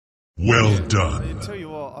Well done. I tell you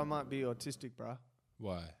what, I might be autistic, bruh.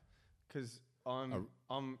 Why? Because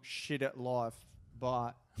I'm shit at life,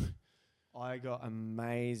 but I got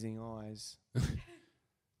amazing eyes.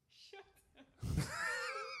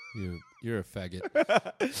 You're a faggot.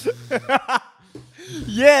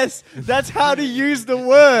 Yes, that's how to use the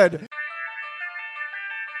word.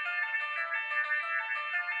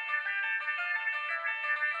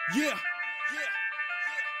 Yeah.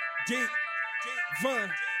 Deep. Fun.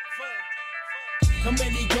 How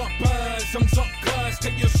many got bars? I'm top class.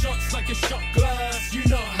 Take your shots like a shot glass. You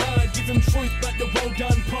not hard, give them truth, but the well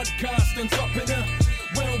done podcast on top of the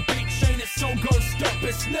well bitch. Ain't a soul gon' stop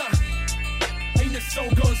us, nah. Ain't a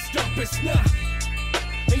soul gon' stop us, nah.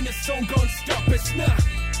 Ain't a soul gon' stop us, nah.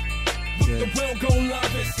 Look, the world gon'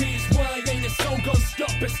 love us. Here's why. Ain't a soul gon'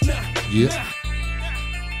 stop us, nah. Yeah.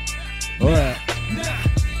 Nah. All right. Nah.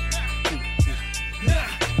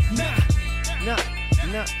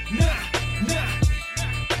 Nah.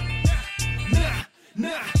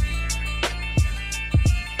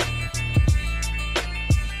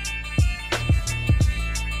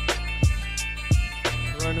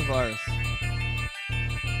 Coronavirus.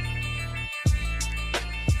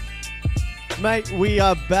 Mate, we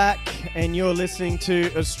are back and you're listening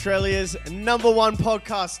to Australia's #1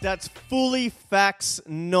 podcast that's fully facts,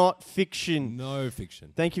 not fiction. No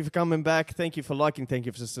fiction. Thank you for coming back. Thank you for liking. Thank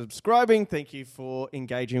you for subscribing. Thank you for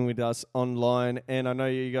engaging with us online. And I know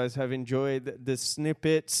you guys have enjoyed the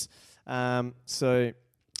snippets. So,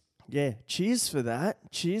 yeah, cheers for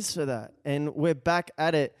that. Cheers for that. And we're back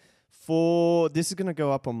at it for... This is going to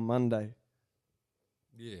go up on Monday.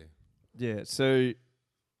 Yeah. Yeah, so...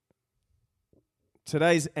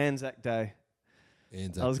 Today's Anzac Day.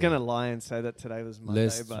 I was going to lie and say that today was Monday,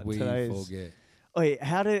 Lest but we today's... forget. Wait,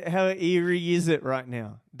 how eerie is it right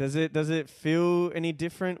now? Does it feel any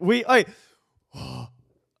different? I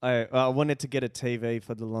wanted to get a TV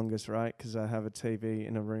for the longest, right? Because I have a TV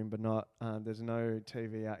in a room, but not there's no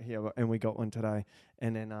TV out here, and we got one today.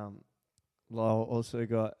 And then Lyall also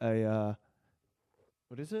got a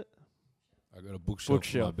what is it? I got a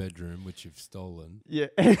bookshelf in my bedroom, which you've stolen. Yeah.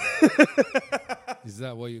 Is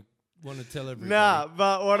that what you want to tell everybody? Nah,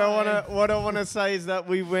 but what I want to say is that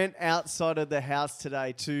we went outside of the house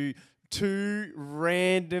today to two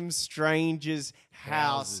random strangers'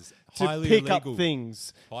 house to Highly pick illegal. up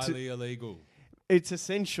things. Highly illegal. It's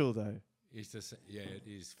essential though. It's just, yeah, it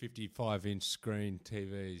is. 55-inch screen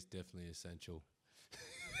TV is definitely essential.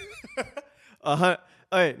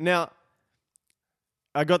 Now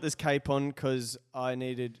I got this cape on because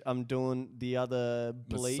I'm doing the other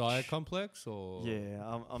bleach. Messiah complex or?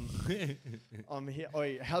 Yeah, I'm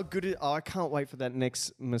here. How good is... I can't wait for that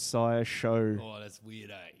next Messiah show. Oh, that's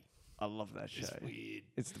weird, eh? I love that show. It's weird.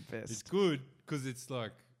 It's the best. It's good because it's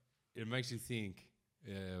like, it makes you think.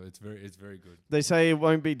 Yeah, it's very good. They say it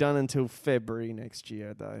won't be done until February next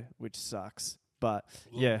year though, which sucks. But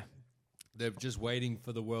Well, yeah. They're just waiting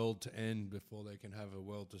for the world to end before they can have a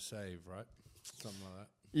world to save, right? Something like that.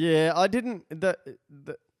 Yeah, I didn't...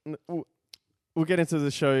 We'll get into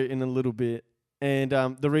the show in a little bit. And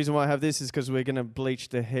the reason why I have this is because we're going to bleach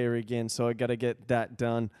the hair again, so I got to get that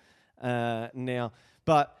done now.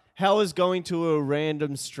 But how was going to a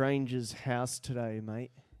random stranger's house today,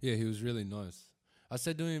 mate? Yeah, he was really nice. I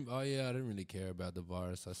said to him, "Oh yeah, I don't really care about the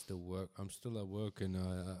virus. I still work. I'm still at work, and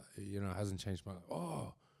it hasn't changed my.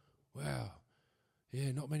 Oh, wow,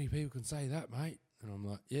 yeah. Not many people can say that, mate." And I'm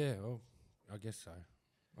like, "Yeah, well, I guess so.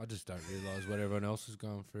 I just don't realise what everyone else is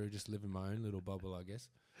going through. Just live in my own little bubble, I guess."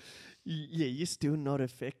 Yeah, you're still not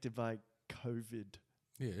affected by COVID.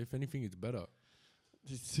 Yeah, if anything, it's better.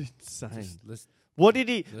 It's insane. What did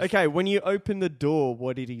he... Okay, when you opened the door,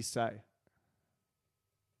 what did he say?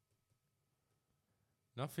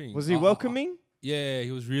 Nothing. Was he welcoming? Yeah,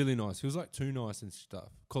 he was really nice. He was like too nice and stuff.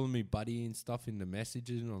 Calling me buddy and stuff in the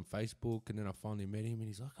messages and on Facebook. And then I finally met him and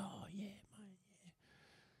he's like, "Oh, yeah, mate, yeah."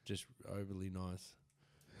 Just overly nice.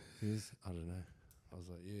 I don't know. I was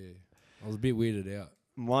like, yeah. I was a bit weirded out.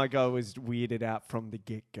 My guy was weirded out from the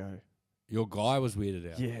get-go. Your guy was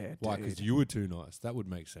weirded out? Yeah, why? Because dude. you were too nice. That would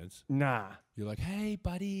make sense. Nah. You're like, "Hey,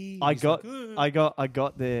 buddy." I He's got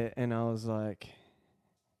like, there and I was like,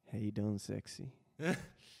 "How you doing, sexy?"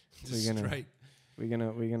 Just straight. We're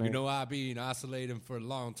gonna. You know, I've been isolating for a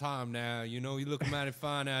long time now. You know, you look mighty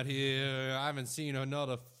fine out here. I haven't seen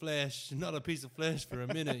another piece of flesh for a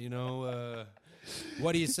minute. You know,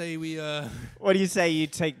 what do you say we? What do you say you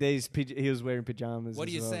take these? He was wearing pajamas. What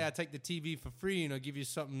do you say I take the TV for free and I give you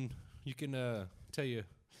something you can tell you.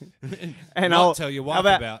 And I'll tell your wife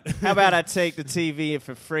about. How about I take the TV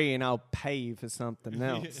for free and I'll pay you for something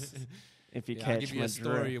else? if you I'll catch give you my a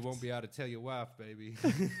story drift. you won't be able to tell your wife, baby.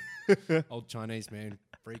 Old Chinese man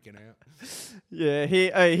freaking out. Yeah,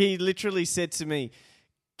 he literally said to me,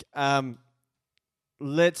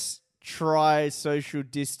 let's try social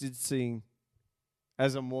distancing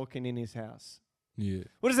as I'm walking in his house. Yeah.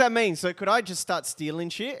 What does that mean? So could I just start stealing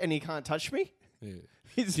shit and he can't touch me?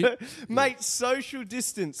 Yeah. Mate, social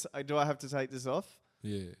distance. Do I have to take this off?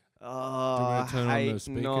 Yeah. Oh, want me to turn I on hate the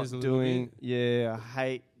speakers not a little doing. bit? Yeah, I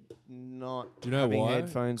hate not Do you know having why?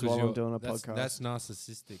 headphones 'Cause while I'm you're- doing a that's, podcast. That's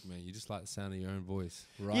narcissistic, man. You just like the sound of your own voice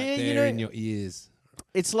right Yeah, you there know- in your ears.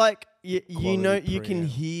 It's like you know Quality you can preamp.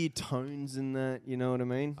 hear tones in that. You know what I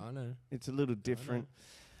mean? I know. It's a little different.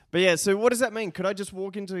 But yeah, so what does that mean? Could I just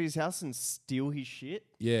walk into his house and steal his shit?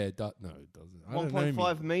 Yeah, no, it doesn't. I don't know,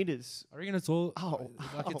 1.5 meters. I reckon it's all Oh,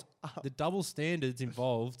 the double standards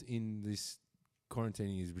involved in this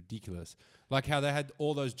quarantining is ridiculous. Like how they had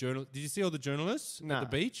all those journalists. Did you see all the journalists Nah.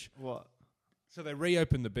 at the beach? What? So they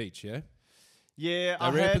reopened the beach, yeah? Yeah, They I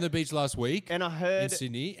reopened heard, the beach last week and I in heard.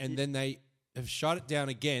 Sydney, and then they have shut it down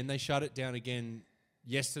again. They shut it down again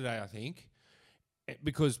yesterday, I think,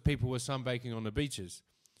 because people were sunbaking on the beaches,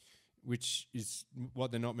 which is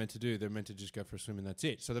what they're not meant to do. They're meant to just go for a swim and that's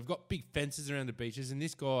it. So they've got big fences around the beaches, and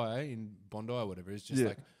this guy in Bondi or whatever is just Yeah.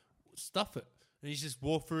 like, stuff it. And he's just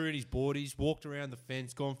walked through it, he's boardies, walked around the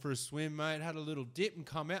fence, gone for a swim, mate, had a little dip and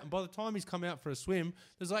come out. And by the time he's come out for a swim,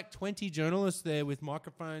 there's like 20 journalists there with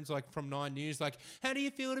microphones, like from 9 News, like, how do you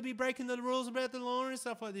feel to be breaking the rules about the law and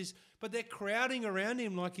stuff like this? But they're crowding around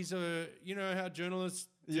him like he's a, you know how journalists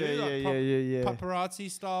do, like Yeah. paparazzi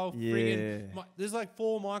style. Yeah. Friggin', there's like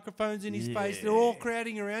 4 microphones in his face. They're all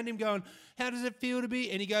crowding around him going, how does it feel to be?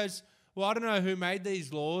 And he goes, well, I don't know who made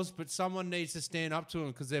these laws, but someone needs to stand up to them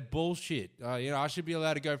because they're bullshit. I should be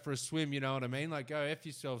allowed to go for a swim, you know what I mean? Like, go F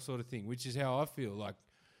yourself sort of thing, which is how I feel. Like,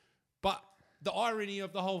 but the irony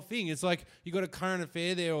of the whole thing is like you got a Current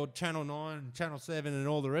Affair there or Channel 9, Channel 7 and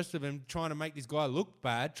all the rest of them trying to make this guy look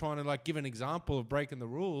bad, trying to like give an example of breaking the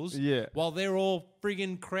rules. Yeah. While they're all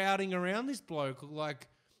friggin' crowding around this bloke. Like,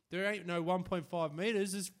 there ain't no 1.5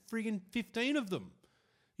 meters, there's friggin' 15 of them.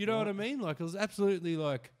 You know what I mean? Like, it was absolutely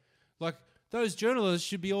like those journalists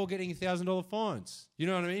should be all getting $1,000 fines. You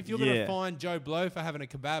know what I mean? If you're going to fine Joe Blow for having a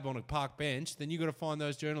kebab on a park bench, then you got to fine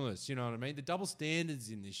those journalists. You know what I mean? The double standards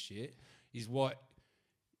in this shit is what's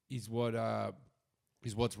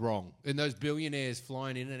wrong. And those billionaires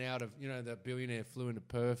flying in and out of, you know, that billionaire flew into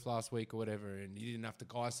Perth last week or whatever, and he didn't have to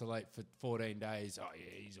isolate for 14 days. Oh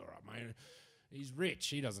yeah, he's all right, mate. He's rich.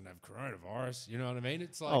 He doesn't have coronavirus. You know what I mean?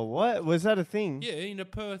 It's like, Oh, what? Was that a thing? yeah, in a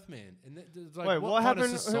Perth, man. And it's like, Wait, what kind of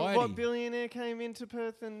happened? society? What billionaire came into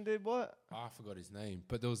Perth and did what? I forgot his name,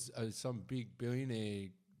 but there was some big billionaire,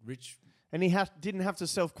 rich. And he didn't have to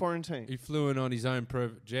self-quarantine. He flew in on his own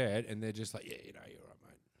private jet, and they're just like, yeah, you know, you're right,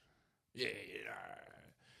 mate. Yeah, you know.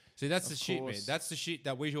 See, that's the shit, man. course. That's the shit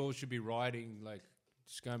that we all should be riding. Like,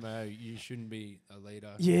 ScoMo, you shouldn't be a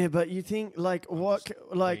leader. Yeah, but you think like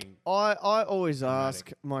being I always dramatic.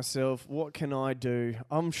 ask myself, what can I do?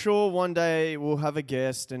 I'm sure one day we'll have a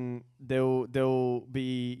guest and they'll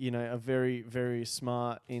be, you know, a very, very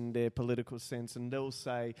smart in their political sense, and they'll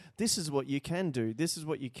say, this is what you can do, this is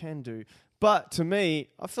what you can do. But to me,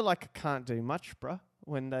 I feel like I can't do much, bruh,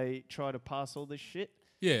 when they try to pass all this shit.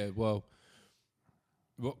 Yeah, well,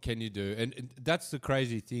 what can you do? And that's the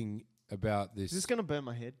crazy thing about this. Is this gonna burn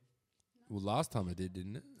my head? Well, last time it did,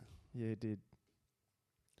 didn't it? Yeah, it did.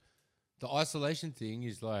 The isolation thing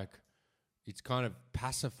is like, it's kind of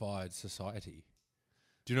pacified society.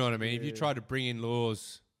 Do you know what I mean? If you Yeah. try to bring in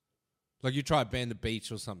laws, like you try to ban the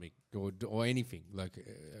beach or something, or anything, like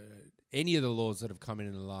any of the laws that have come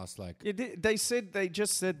in the last, like, Yeah, they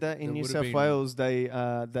just said that in There New would've South been- Wales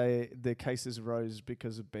the cases rose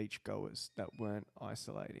because of beachgoers that weren't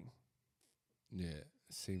isolating. yeah, it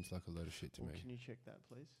seems like a lot of shit to Well, me. can you check that,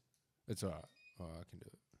 please? It's all right. Oh, I can do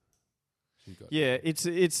it. You got Yeah, it's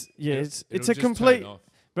It'll a just complete turn off.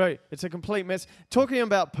 bro. It's a complete mess. Talking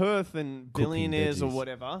about Perth and Cooking billionaires or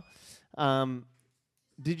veggies. whatever.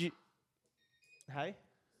 Did you? Hey.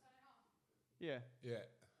 Yeah. Yeah,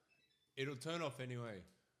 it'll turn off anyway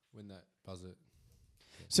when that buzzer.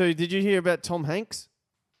 So did you hear about Tom Hanks?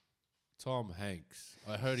 Tom Hanks.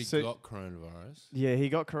 I heard he So- got coronavirus Yeah, he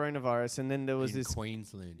got coronavirus, and then there was in this.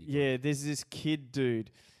 Queensland. he got Yeah, there's this kid dude.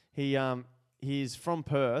 He's from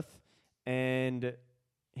Perth, and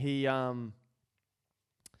his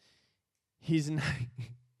name.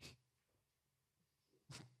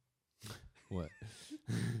 What?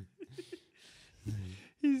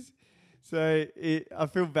 I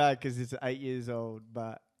feel bad because it's 8 years old,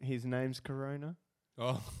 but his name's Corona.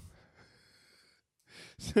 Oh,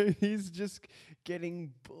 So he's just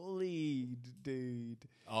getting bullied, dude.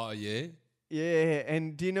 Oh yeah. Yeah,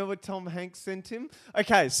 and do you know what Tom Hanks sent him?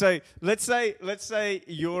 Okay, so let's say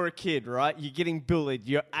you're a kid, right? You're getting bullied.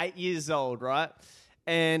 You're 8 years old, right?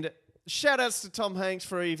 And shout outs to Tom Hanks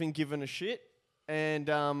for even giving a shit and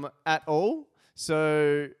at all.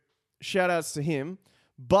 So shout outs to him.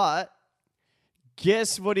 But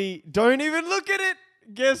guess what don't even look at it.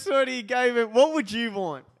 Guess what he gave him? What would you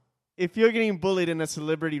want? If you're getting bullied and a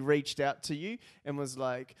celebrity reached out to you and was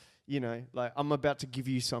like, you know, like, I'm about to give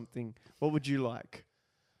you something, what would you like?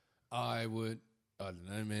 I don't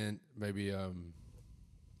know, man. Maybe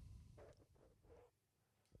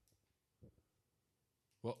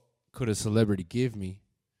what could a celebrity give me?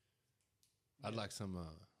 I'd like some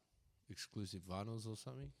exclusive vinyls or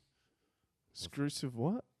something. Exclusive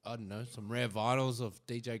what? I don't know, some rare vinyls of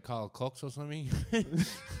DJ Carl Cox or something. I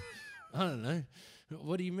don't know.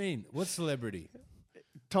 What do you mean? What celebrity?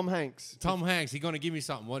 Tom Hanks. Tom Hanks. He gonna give me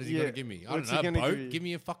something. What is he gonna give me? I What's don't he know. A gonna boat. give Give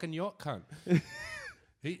me a fucking yacht, cunt.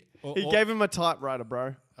 He Gave him a typewriter,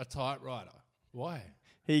 bro. a typewriter. Why?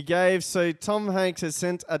 So Tom Hanks has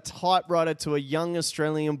sent a typewriter to a young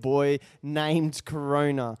Australian boy named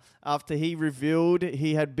Corona after he revealed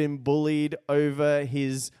he had been bullied over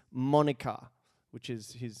his moniker, which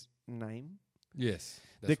is his name. Yes.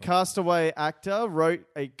 The castaway actor wrote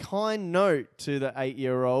a kind note to the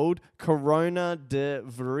 8-year-old Corona de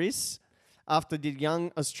Vries after the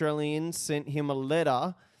young Australian sent him a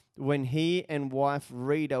letter when he and wife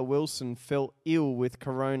Rita Wilson fell ill with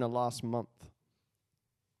corona last month.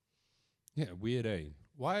 Yeah, weird, eh?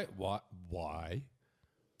 Why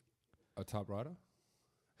a typewriter?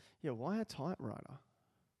 Yeah, why a typewriter?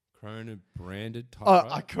 Corona branded Oh,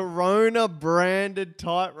 typewriter? a Corona branded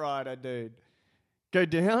typewriter, dude. Go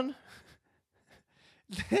down.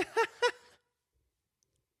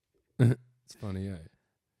 It's funny, eh?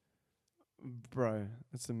 Bro,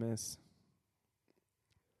 it's a mess.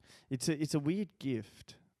 It's a weird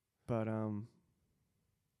gift, but Well,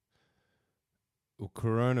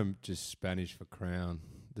 Corona just Spanish for crown.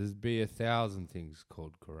 There's be 1,000 things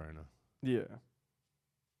called Corona. yeah.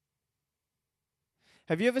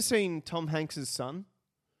 Have you ever seen Tom Hanks' son?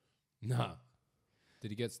 Nah.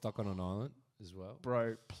 Did he get stuck on an island as well?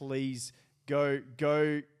 Bro, please go.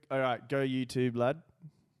 All right, go YouTube, lad.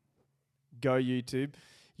 Go YouTube.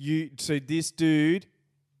 So this dude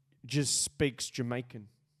just speaks Jamaican.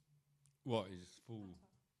 What? He's full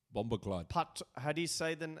bomber glide. How do you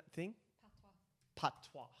say the thing?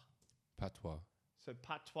 Patois. Patois. So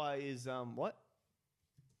patois is what?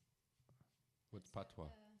 What's patois?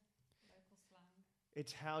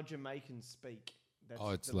 It's how Jamaicans speak. That's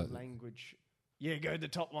It's the like language. Yeah, go the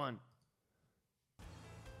top one.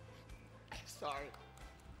 Sorry.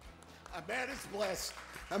 A man is blessed.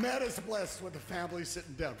 A man is blessed with a family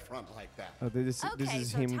sitting down front like that. Oh, this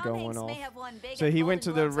is so him Tom going Hanks off. may have won big So at he went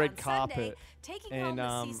to Golden the Globes red on carpet, Sunday, taking and,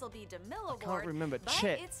 home the Cecil B. DeMille Award. I can't remember. But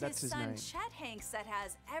Chet, it's that's his son, name. Chet Hanks, that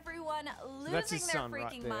has everyone that's losing his their son right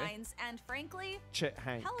freaking there. minds and, frankly, Chet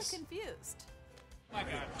hella Hanks. confused.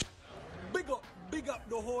 Big up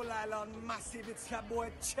the whole island, massive. It's your boy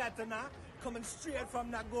Chetana, coming straight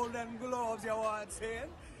from the Golden Globes, you want saying?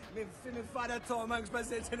 Me father Tom Hanks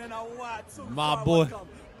presenting in a what? So My boy.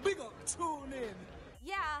 Big up, tune in.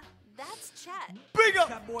 Yeah, that's Chet. Big Your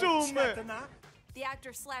up boy to me. Chetana. The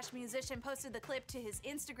actor/musician posted the clip to his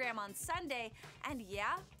Instagram on Sunday, and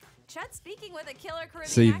yeah, Chet speaking with a killer Caribbean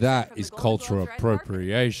See, accent that from the is Golden cultural Globes red carpet.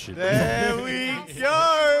 appropriation. There we Also, people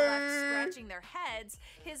go. left scratching their heads.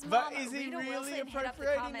 His But mom, is he Rita really Wilson, hit up the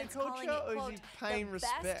appropriating the comments culture, calling it, or is quote, he paying the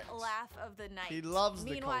respect? best laugh of the night. He loves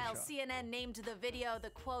the Meanwhile, culture. CNN named the video the,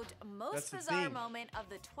 quote, most That's the bizarre thing. moment of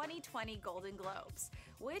the 2020 Golden Globes,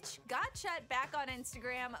 which got Chet back on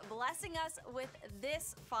Instagram, blessing us with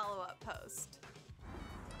this follow-up post.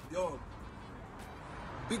 Yo,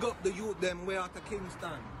 big up the youth them way out of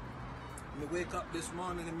Kingston. Me wake up this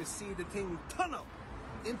morning and me see the thing turn up.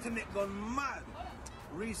 Internet gone mad.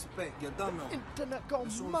 Respect, you don't know. Internet gone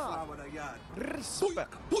Soon mad. forward a yard.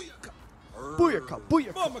 Respect. Booyaka. Booyaka,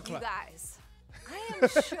 booyaka. You guys, I am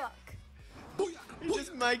shook. He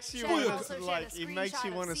just makes you Chet want also to shared like. a He makes screenshot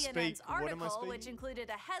you want to of speak. CNN's What am I article, which speaking? included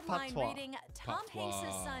a headline Patois. reading, Tom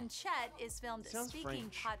Hanks' son Chet is filmed Sounds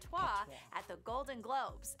speaking French. patois at the Golden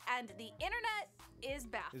Globes, and the internet is Is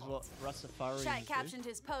baffled. what Rastafarians Chet do. captioned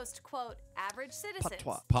his post, quote, average citizens.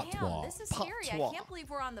 Patois. Damn, Patois. this is scary. Patois. I can't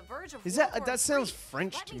believe we're on the verge of Is World that War sounds III.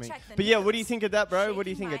 French Let to me me? check the But yeah, what do you news. think of that, bro? What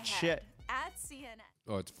do you Shaking think of my head. Chet? At CNN.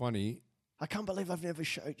 Oh, it's funny. I can't believe I've never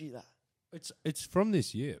showed you that. It's from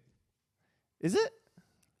this year. Is it?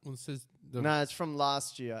 Well, it says No, it's from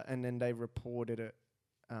last year, and then they reported it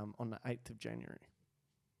on the 8th of January.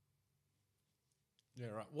 Yeah,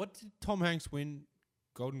 right. What did Tom Hanks win?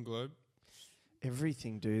 Golden Globe?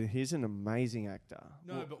 Everything, dude. He's an amazing actor.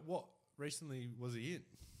 No, but what recently was he in?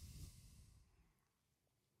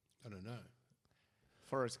 I don't know.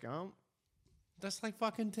 Forrest Gump. That's like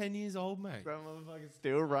fucking 10 years old, mate. That motherfucker's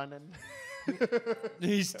still running.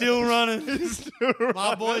 He's still running.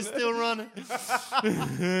 My boy's still running.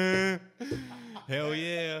 Hell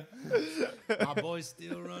yeah. My boy's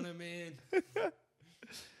still running, man.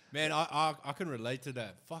 Man, I can relate to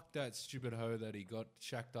that. Fuck that stupid hoe that he got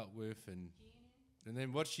shacked up with, and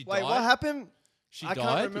then what she Wait, died. what happened? She I can't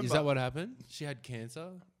died. remember. Is that what happened? She had cancer.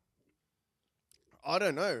 I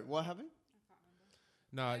don't know. What happened?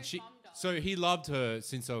 No, she. So he loved her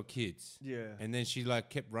since they were kids. Yeah. And then she like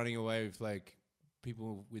kept running away with like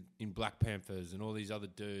people in Black Panthers and all these other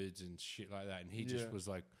dudes and shit like that. And he just was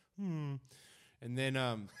like, And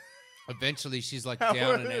then eventually she's like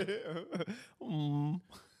down and out.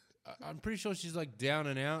 I'm pretty sure she's like down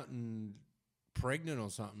and out and pregnant or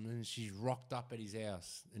something. And she's rocked up at his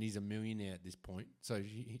house and he's a millionaire at this point. So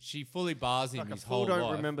she fully bars him his whole life. I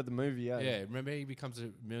don't remember the movie. Yeah, remember he becomes a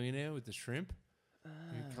millionaire with the shrimp?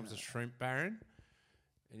 He becomes a shrimp baron,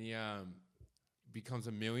 and he becomes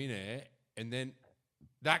a millionaire. And then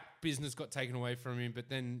that business got taken away from him. But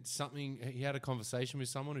then he had a conversation with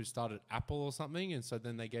someone who started Apple or something, and so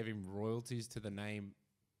then they gave him royalties to the name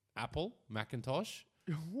Apple Macintosh.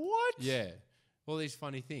 What? Yeah, all these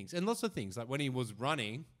funny things and lots of things like when he was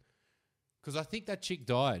running, because I think that chick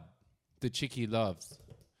died, the chick he loves.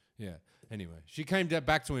 Yeah. Anyway, she came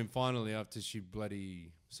back to him finally after she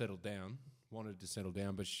bloody settled down. Wanted to settle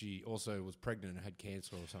down, but she also was pregnant and had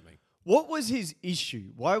cancer or something. What was his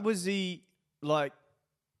issue? Why was he, like,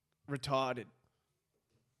 retarded?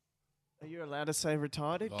 Are you allowed to say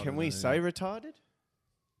retarded? Can we say retarded?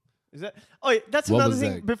 Is that... Oh, yeah, that's What another was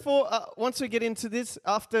thing. that? Before, once we get into this,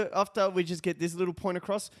 after we just get this little point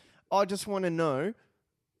across, I just want to know,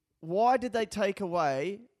 why did they take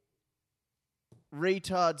away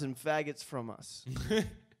retards and faggots from us?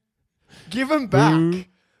 Give them back.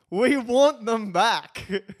 We want them back.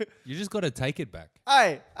 You just got to take it back.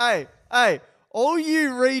 Hey, all you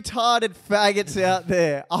retarded faggots out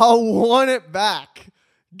there, I want it back.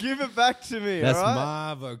 Give it back to me, That's all right?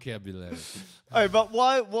 my vocabulary. Hey, but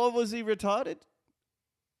why was he retarded?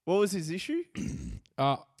 What was his issue?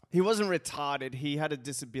 He wasn't retarded. He had a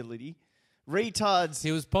disability. Retards.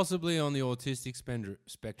 He was possibly on the autistic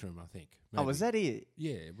spectrum, I think. Oh, was that it?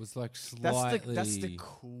 Yeah, it was like slightly That's the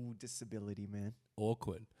cool disability, man.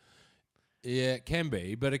 awkward. Yeah, it can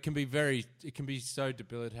be, but it can be so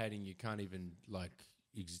debilitating you can't even like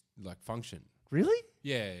function. Really?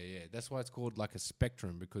 Yeah. That's why it's called like a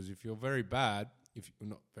spectrum, because if you're very bad, if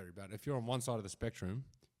you're on one side of the spectrum,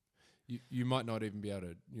 you might not even be able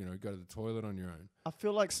to, go to the toilet on your own. I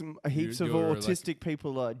feel like heaps of you're autistic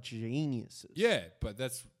people are geniuses. Yeah, but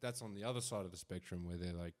that's on the other side of the spectrum where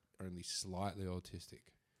they're like only slightly autistic.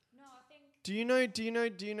 No, I think Do you know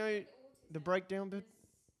the breakdown bit?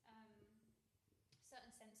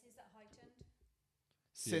 certain senses that heightened.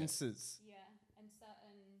 Senses. Yeah, and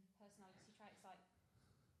certain personality traits, like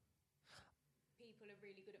people are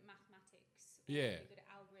really good at mathematics. Or Yeah. really good at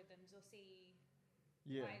algorithms, or see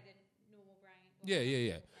Yeah. way the normal brain.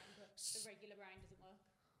 Yeah. But the regular brain doesn't work.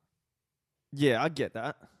 Yeah, I get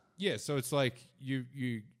that. Yeah, so it's like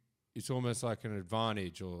you it's almost like an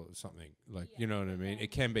advantage or something. Like, you know what I mean? It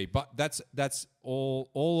can be. But that's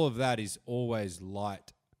all of that is always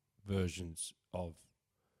light versions of.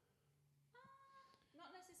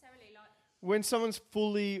 Not necessarily like. When someone's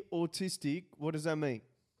fully autistic, what does that mean?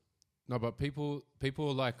 No, but people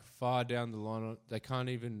are like far down the line. They can't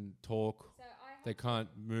even talk. So I have They can't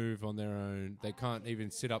move on their own. They can't even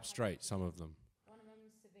sit up straight, some of them. one of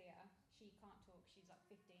them's severe. She can't talk. She's like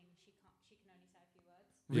 15. She can only say a few words.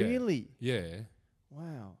 Yeah. Really? Yeah.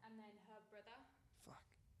 Wow. And then her brother.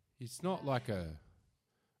 It's not like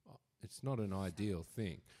it's not an ideal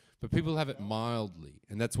thing. But people have it mildly,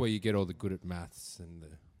 and that's where you get all the good at maths and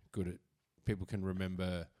the good at people can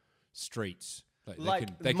remember streets. They My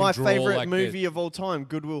can draw favorite like movie of all time,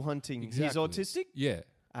 Good Will Hunting. Exactly. He's autistic? Yeah.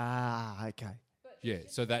 Ah, okay. But Yeah, there's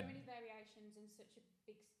just so that- many variations in such a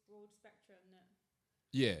big, broad spectrum that.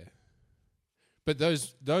 Yeah. But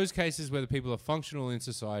those cases where the people are functional in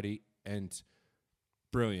society and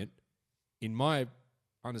brilliant, in my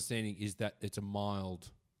understanding, is that it's a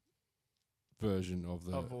mild version of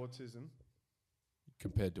the autism.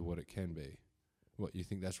 compared to what it can be. What, you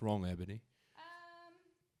think that's wrong, Ebony?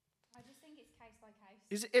 I just think it's case by case.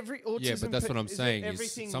 Is every autism... Yeah, but that's what I'm saying. Is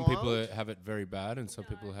everything some mild? people have it very bad and some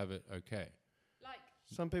people No. have it okay. Like,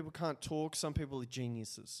 Some people can't talk, some people are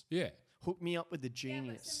geniuses. Yeah. Hook me up with the yeah, but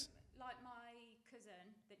genius. like my cousin,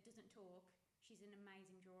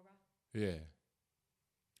 Yeah.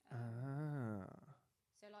 Ah.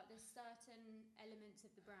 So like there's certain elements of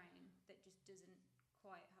the brain that just doesn't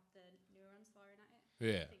quite have the neurons firing at it.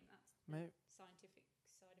 Yeah. I think that's the Mate. scientific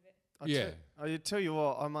side of it. Yeah. I tell you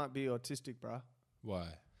what, I might be autistic, bruh. Why?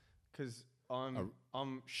 Because I'm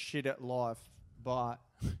shit at life, but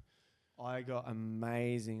I got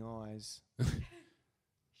amazing eyes.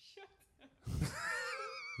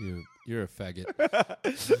 You're a faggot.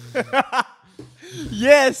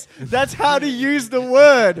 Yes, that's how to use the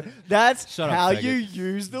word. That's Shut up, how faggot. you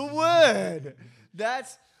use the word.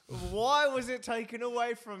 That's why was it taken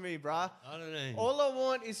away from me, bruh? I don't know. All I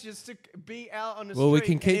want is just to be out on the Well, we street.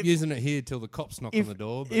 can and keep if- using it here till the cops knock on the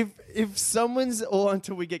door. But if someone's or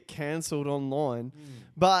until we get cancelled online,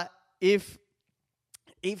 but if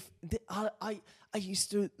I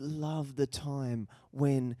used to love the time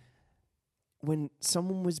when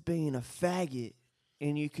someone was being a faggot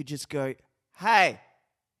and you could just go, hey,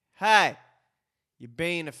 you're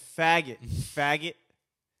being a faggot, faggot.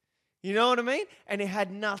 You know what I mean? And it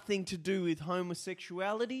had nothing to do with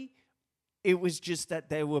homosexuality. It was just that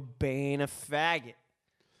they were being a faggot.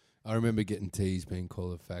 I remember getting teased being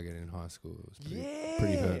called a faggot in high school. It was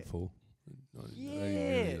pretty hurtful. I didn't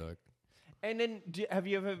really like. And then have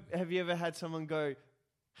you ever had someone go,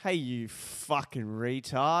 hey, you fucking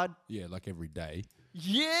retard? Yeah, like every day.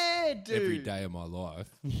 Yeah, dude. Every day of my life.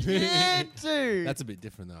 Yeah, dude. That's a bit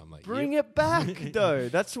different though. I'm like, Bring it back, though.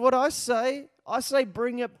 That's what I say. I say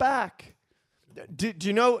bring it back. Do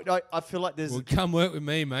you know, I feel like there's... Well, come work with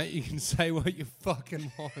me, mate. You can say what you fucking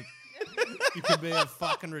want. You can be a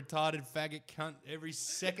fucking retarded faggot cunt every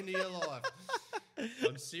second of your life.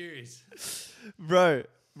 I'm serious. Bro,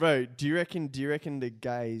 do you reckon the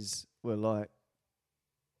gays were like,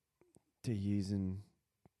 they're using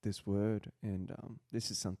this word and this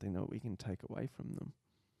is something that we can take away from them?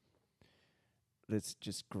 Let's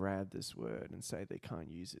just grab this word and say they can't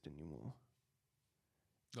use it anymore.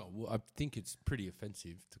 Oh, well, I think it's pretty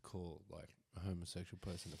offensive to call like a homosexual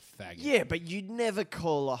person a faggot. Yeah, but you'd never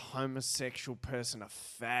call a homosexual person a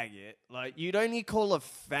faggot. Like, you'd only call a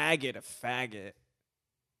faggot a faggot. Yeah,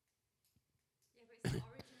 but it's the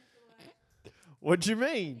origin of the word. What do you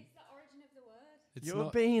mean? It's the origin of the word. It's You're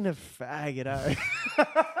not. being a faggot,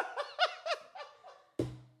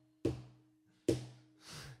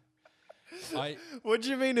 What do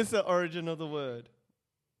you mean it's the origin of the word?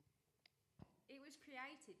 It was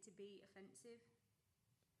created to be offensive.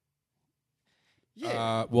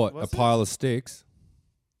 Yeah. What? Was A pile of sticks?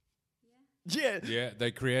 Yeah. Yeah,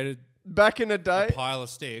 they created Back in the day, a pile of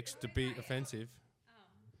sticks to be offensive.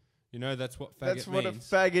 You know, that's what faggot that's what a means.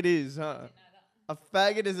 faggot is, huh? A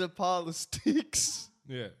faggot is a pile of sticks.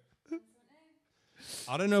 Yeah.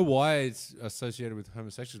 I don't know why it's associated with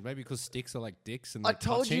homosexuals. Maybe because sticks are like dicks and I they're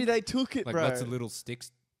told touching. you they took it, like bro. lots of little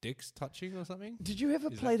dicks touching or something. Did you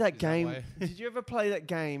ever Is play that- that is that game? why? Did you ever play that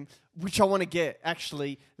game? Which I want to get.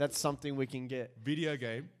 Actually, that's something we can get. Video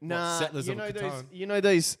game. Nah, Settlers you of know those. Catan. You know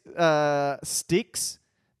those sticks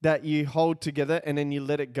that you hold together and then you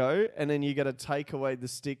let it go, and then you got to take away the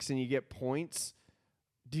sticks and you get points.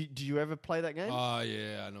 Do you ever play that game? Oh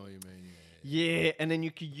yeah, I know what you mean. Yeah. Yeah, and then you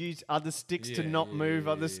could use other sticks to not move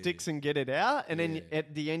other sticks and get it out, and then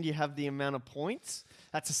at the end you have the amount of points.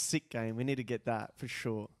 That's a sick game. We need to get that for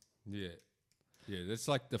sure. Yeah. Yeah, that's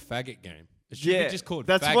like the faggot game. It should be just called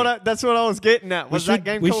that's faggot. that's what I was getting at. Was that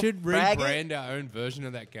game we called should Faggot? rebrand our own version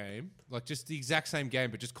of that game. Like just the exact same game,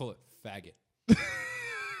 but just call it faggot.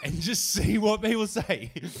 And just see what people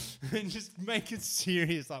say. And just make it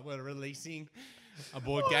serious. Like we're releasing a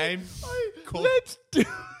board game called Let's do.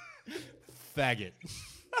 faggot.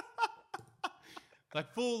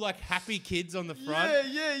 Like full like happy kids on the front.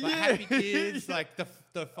 Yeah, like yeah. happy kids, like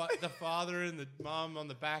the father and the mum on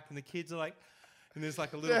the back, and the kids are like, and there's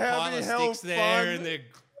like a little They're pile having of hell sticks there, fun. and they're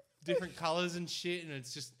different colours and shit, and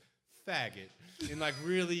it's just faggot in like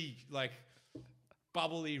really like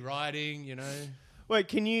bubbly writing, you know. Wait,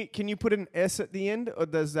 can you put an S at the end, or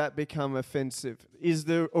does that become offensive? Is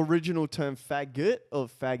the original term faggot or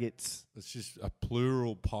faggots? It's just a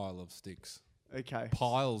plural pile of sticks, Okay,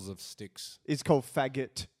 piles of sticks. it's called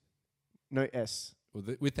faggot. No S.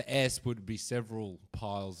 With the S would be several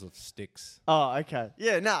piles of sticks. Oh, okay.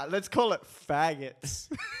 Yeah, nah, let's call it faggots.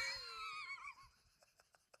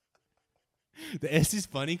 The S is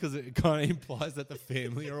funny because it kind of implies that the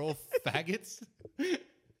family are all faggots.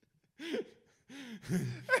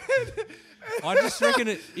 I just reckon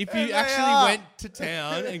if you they actually are. went to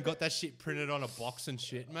town and got that shit printed on a box and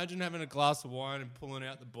shit, imagine having a glass of wine and pulling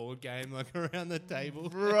out the board game like around the table.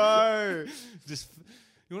 Bro. Just,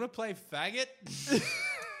 you want to play faggot?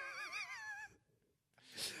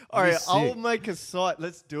 All right, sick. I'll make a site.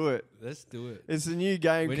 Let's do it. Let's do it. It's a new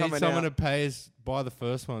game We coming need someone out. to pay us buy the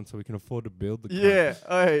first one so we can afford to build the cunt. Yeah.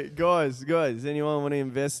 Hey, guys, anyone want to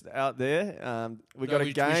invest out there? We got a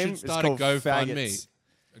We game. should It's start called a GoFundMe. Faggots.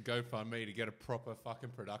 A GoFundMe to get a proper fucking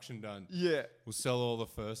production done. Yeah. We'll sell all the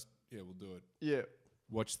first. Yeah, we'll do it. Yeah.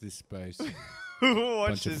 Watch this space. Watch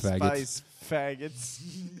Bunch of this faggots. space, faggots.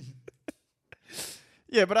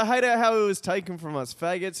 Yeah, but I hate how it was taken from us.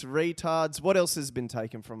 Faggots, retards. What else has been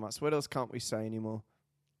taken from us? What else can't we say anymore?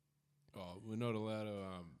 Oh, we're not allowed to.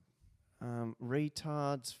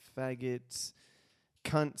 Retards, faggots,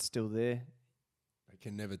 cunt still there. They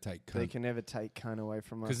can never take They cunt. can never take cunt away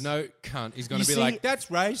from us. Because no cunt is going You to be see- like, that's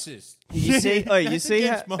racist. You see? Oh, you That's see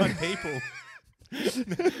how? against my people.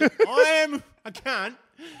 I am a cunt,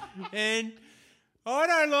 and I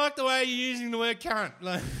don't like the way you're using the word cunt.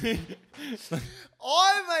 Like,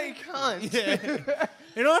 I'm a cunt. yeah.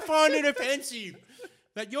 And I find it offensive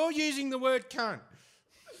that you're using the word cunt.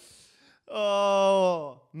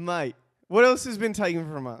 Oh, mate. What else has been taken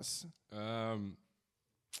from us?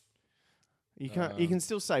 You can't. You can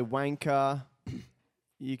still say wanker.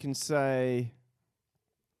 You can say.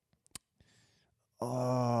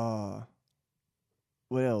 Oh.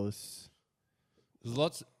 What else? There's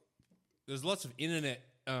lots of internet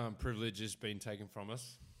privileges being taken from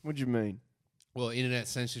us. What do you mean? Well, internet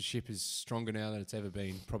censorship is stronger now than it's ever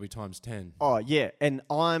been, probably times 10. Oh yeah, and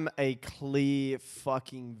I'm a clear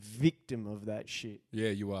fucking victim of that shit. Yeah,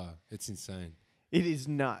 you are. It's insane. It is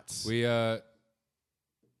nuts. We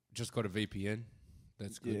just got a VPN.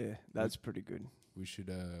 That's good. Yeah, that's pretty good. We should.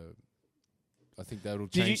 I think that'll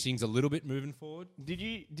Did change you- things a little bit moving forward.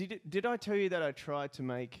 Did I tell you that I tried to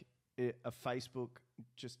make a Facebook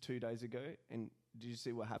just 2 days ago, and did you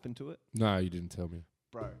see what happened to it, No, you didn't tell me.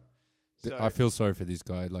 bro? So, I feel sorry for this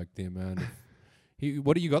guy. Like the amount of.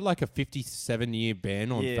 What do you got? Like a 57-year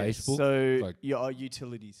ban on yeah, Facebook? So Like- your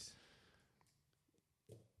utilities.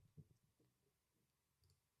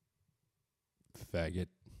 Faggot.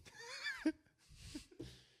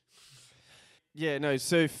 Yeah, no.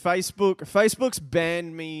 So Facebook's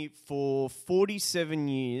banned me for 47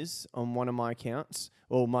 years on one of my accounts,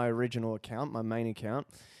 or my original account, my main account,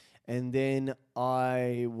 and then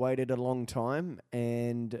I waited a long time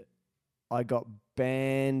and I got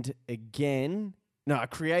banned again. No, I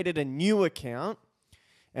created a new account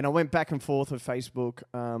and I went back and forth with Facebook.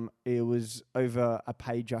 It was over a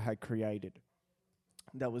page I had created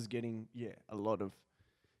that was getting a lot of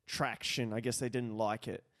traction. I guess they didn't like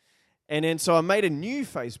it. And then so I made a new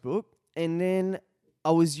Facebook, and then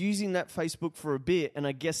I was using that Facebook for a bit, and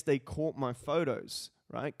I guess they caught my photos,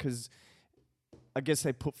 right? Because I guess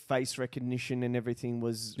they put face recognition and everything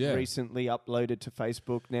was recently uploaded to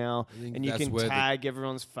Facebook now, and you that's can where tag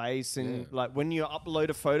everyone's face, and like when you upload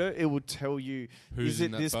a photo, it will tell you, Who's is in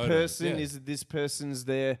it that this photo? person? Yeah. Is it this person's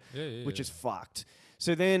there? Which Yeah. is fucked.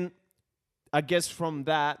 So then I guess from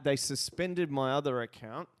that, they suspended my other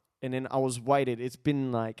account, and then I was waited. It's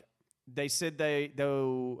been like, they said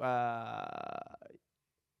they'll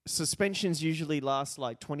suspensions usually last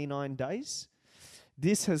like 29 days.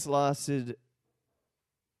 This has lasted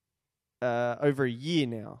over a year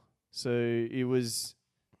now. So it was,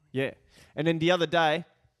 And then the other day,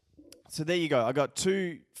 so there you go. I got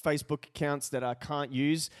 2 Facebook accounts that I can't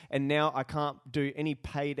use, and now I can't do any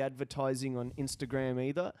paid advertising on Instagram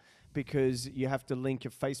either, because you have to link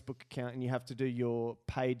your Facebook account and you have to do your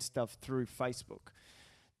paid stuff through Facebook.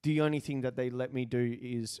 The only thing that they let me do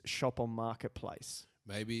is shop on Marketplace.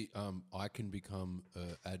 Maybe I can become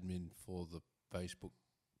admin for the Facebook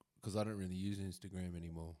because I don't really use Instagram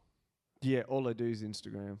anymore. Yeah, all I do is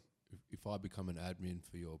Instagram. If I become an admin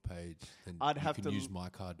for your page, then I'd you have can to use my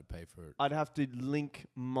card to pay for it. I'd have to link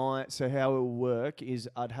so how it will work is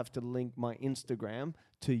I'd have to link my Instagram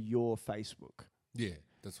to your Facebook. Yeah,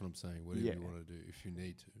 that's what I'm saying. Whatever Yeah. you want to do, if you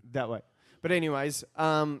need to. That way. But anyways,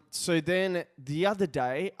 so then the other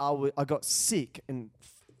day I got sick and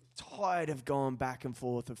tired of going back and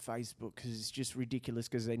forth with Facebook because it's just ridiculous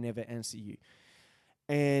because they never answer you.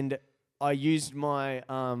 And I used my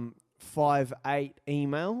 5/8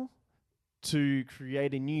 email to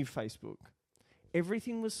create a new Facebook.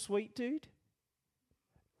 Everything was sweet, dude,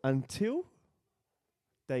 until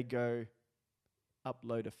they go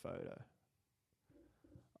upload a photo.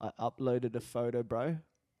 I uploaded a photo, bro.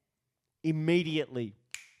 Immediately,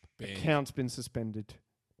 Banned. account's been suspended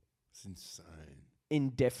It's insane.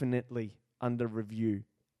 indefinitely under review.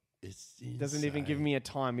 It's Doesn't even give insane. me a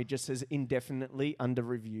time. It just says indefinitely under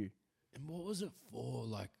review. And what was it for?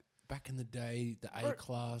 Like back in the day, the A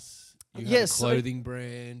class. You had Yes, a so- clothing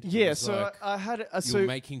brand. It Yeah, was so like I had you so were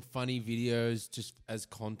making funny videos just as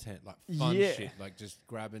content, like fun Yeah. shit, like just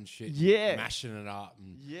grabbing shit, Yeah. mashing it up,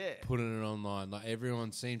 and yeah. putting it online, like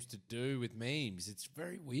everyone seems to do with memes. It's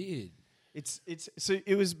very weird. It's so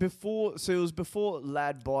it was before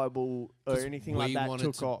Lad Bible or 'Cause anything we like that wanted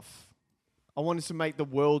took to- off. I wanted to make the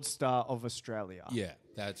world star of Australia. Yeah,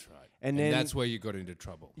 that's right. And And then- that's where you got into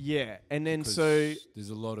trouble. Yeah, and then Because so there's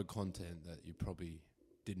a lot of content that you probably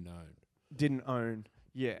didn't own. didn't own.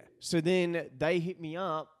 Yeah. So then they hit me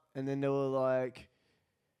up and then they were like,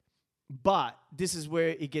 but this is where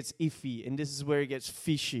it gets iffy and this is where it gets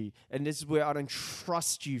fishy and this is where I don't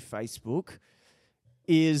trust you, Facebook,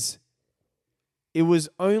 is it was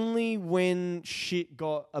only when shit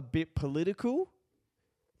got a bit political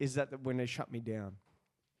is that when they shut me down.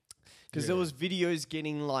 Because there Yeah. was videos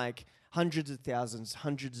getting like hundreds of thousands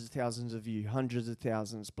of views, hundreds of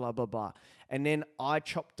thousands, blah, blah, blah. And then I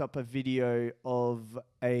chopped up a video of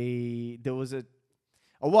there was a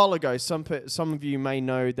while ago, some of you may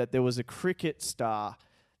know that there was a cricket star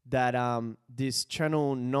that this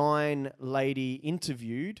Channel 9 lady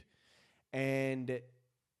interviewed, and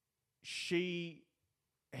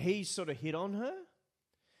he sort of hit on her,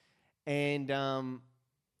 and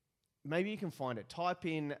maybe you can find it. Type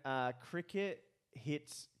in cricket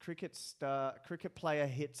player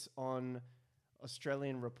hits on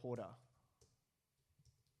Australian reporter.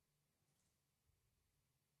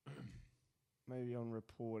 Maybe on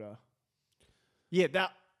reporter. Yeah,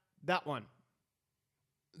 that one.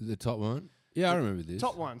 The top one? Yeah, I remember this.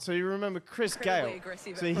 Top one. So you remember Chris Incredibly Gale.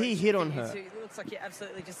 aggressive So he approach hit for on you her. two. It looks like you're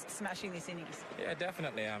absolutely just smashing this innings. Yeah,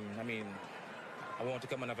 definitely. I mean, I want to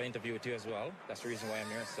come and have an interview with you as well. That's the reason why I'm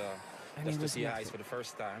here. So And just he to was see your nothing. eyes for the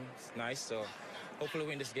first time. It's nice. So hopefully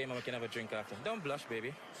win this game and we can have a drink after. Don't blush,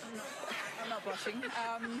 baby. I'm not blushing.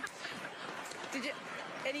 Did you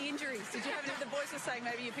any injuries? Did you have any? The boys were saying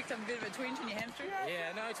maybe you picked up a bit of a twinge in your hamstring.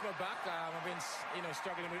 Yeah, no, it's my back. I've been,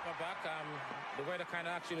 struggling with my back. The weather kind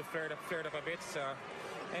of actually flared up a bit. So,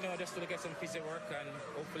 just to get some physio work and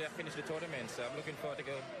hopefully I finish the tournament. So I'm looking forward to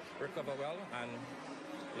go recover well and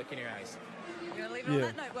look in your eyes. You're going to leave it on Yeah.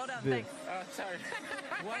 that note. Well done. The- Thanks. Sorry.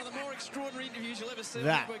 One of the more extraordinary interviews you'll ever see on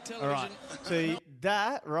That. network All right. television. So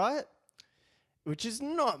that, right? Which is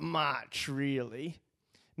not much, really.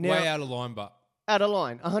 Now, Way out of line, but out of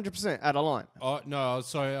line. 100% out of line. oh no,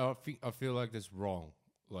 sorry. I feel like that's wrong.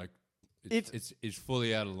 Like it's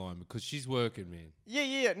fully out of line because she's working, man.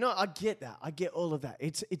 Yeah. No, I get that. I get all of that.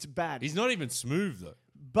 It's bad. He's not even smooth though.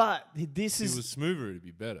 But this If is... he was smoother, it'd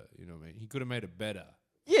be better. You know what I mean? He could have made it better.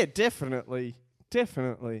 Yeah, definitely.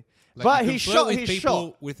 Definitely. Like, but you he can flirt shot with his people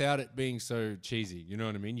shot. without it being so cheesy. You know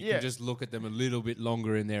what I mean? You Yeah. can just look at them a little bit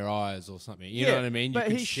longer in their eyes or something. You Yeah, know what I mean? You but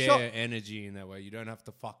can he share shot- energy in that way. You don't have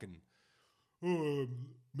to fucking.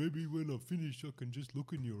 Maybe when I finish, I can just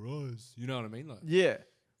look in your eyes. You know what I mean? Like, Yeah. it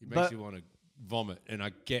makes but- you want to vomit, and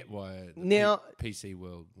I get why the Now- PC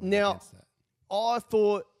world went now- against that. I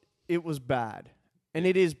thought it was bad, and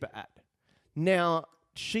it is bad. Now,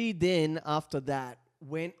 she then, after that,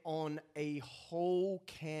 went on a whole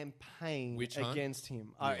campaign Witch hunt? against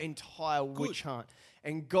him, Yeah. an entire witch hunt,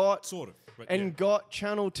 and got Sort of, but and yeah. got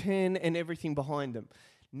Channel 10 and everything behind them.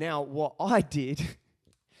 Now, what I did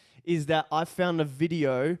is that I found a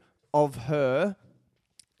video of her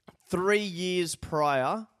 3 years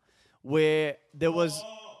prior where there was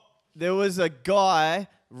a guy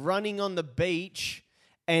running on the beach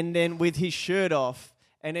and then with his shirt off,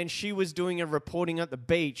 and then she was doing a reporting at the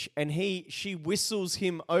beach, and she whistles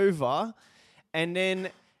him over and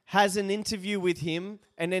then has an interview with him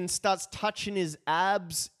and then starts touching his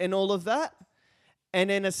abs and all of that, and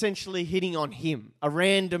then essentially hitting on him, a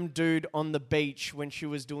random dude on the beach when she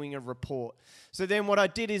was doing a report. So then what I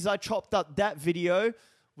did is I chopped up that video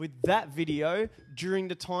with that video during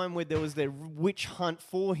the time where there was the witch hunt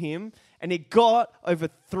for him, and it got over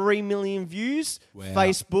 3 million views. Wow.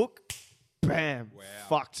 Facebook, bam, Wow.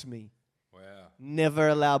 fucked me. Wow. Never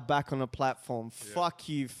allowed back on a platform. Fuck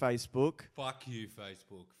you, Facebook. Fuck you,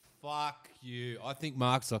 Facebook. Fuck you. I think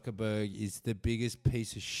Mark Zuckerberg is the biggest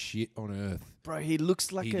piece of shit on earth. Bro, he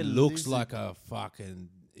looks like He a looks lizard. like a fucking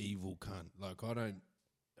evil cunt. Like, I don't...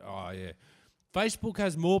 Oh, yeah. Facebook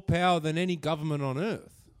has more power than any government on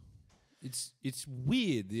earth. It's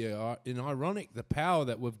weird and ironic, the power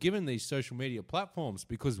that we've given these social media platforms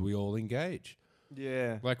because we all engage.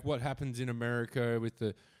 Yeah. Like what happens in America with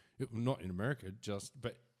not in America,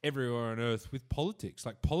 but everywhere on earth with politics.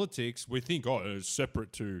 Like politics, we think, it's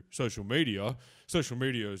separate to social media. Social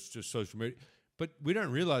media is just social media. But we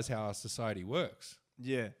don't realize how our society works.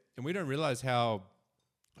 Yeah. And we don't realize how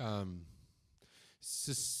it's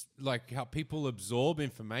just like how people absorb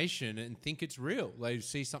information and think it's real. They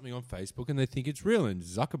see something on Facebook and they think it's real, and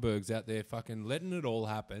Zuckerberg's out there fucking letting it all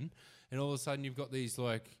happen, and all of a sudden you've got these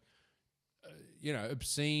like,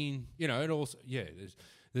 obscene, and also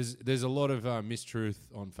there's a lot of mistruth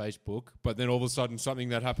on Facebook, but then all of a sudden something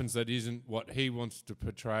that happens that isn't what he wants to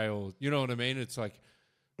portray, or you know what I mean? It's like,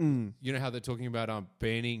 you know how they're talking about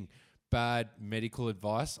banning bad medical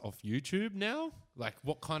advice off YouTube now? Like,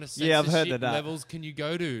 what kind of censorship I've heard of that. levels can you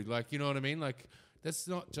go to? Like, you know what I mean? Like, that's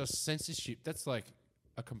not just censorship. That's like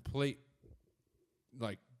a complete,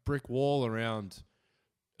 like, brick wall around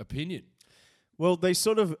opinion. Well, it's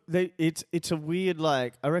a weird,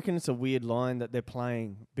 like, I reckon it's a weird line that they're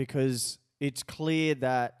playing, because it's clear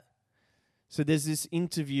that, so there's this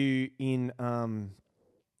interview in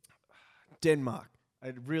Denmark,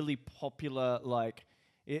 a really popular, like,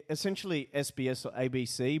 essentially SBS or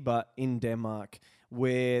ABC, but in Denmark,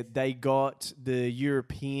 where they got the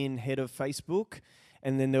European head of Facebook,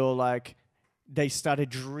 and then they were like, they started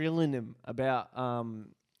drilling him about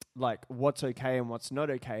like what's okay and what's not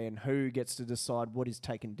okay, and who gets to decide what is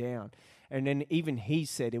taken down. And then even he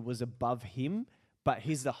said it was above him, but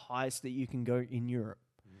he's the highest that you can go in Europe.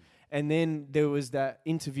 And then there was that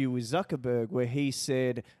interview with Zuckerberg where he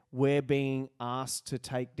said, we're being asked to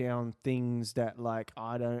take down things that, like,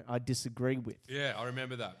 I disagree with. Yeah, I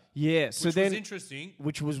remember that. Yeah, so which then was interesting.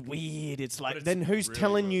 Which was weird. It's like, it's then who's really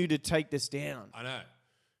telling weird. you to take this down? I know.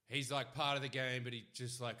 He's like part of the game, but he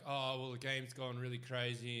just like, oh, well, the game's gone really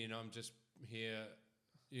crazy and I'm just here.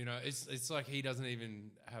 You know, it's like he doesn't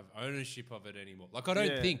even have ownership of it anymore. Like, I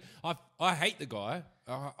don't think... I hate the guy.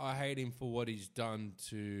 I hate him for what he's done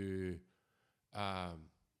to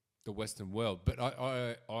the Western world. But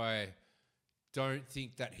I don't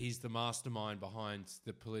think that he's the mastermind behind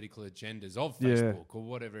the political agendas of Facebook or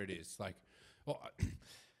whatever it is. Like, well,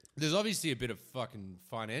 there's obviously a bit of fucking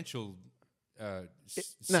financial... No,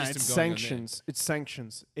 it's sanctions. It's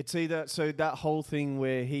sanctions. It's either... So that whole thing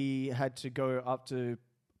where he had to go up to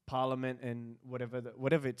Parliament and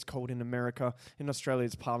whatever it's called in America. In Australia,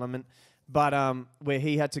 it's Parliament. But where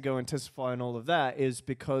he had to go and testify and all of that is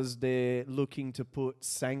because they're looking to put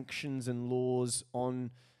sanctions and laws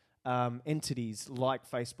on entities like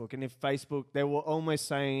Facebook. And if Facebook, they were almost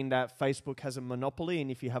saying that Facebook has a monopoly,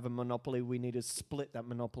 and if you have a monopoly, we need to split that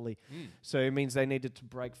monopoly. So it means they needed to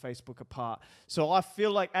break Facebook apart. So I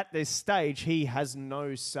feel like at this stage, he has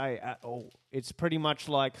no say at all. It's pretty much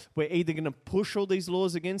like, we're either going to push all these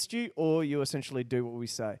laws against you, or you essentially do what we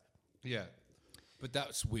say. Yeah. But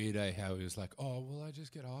that's weird, how he was like, oh, well, I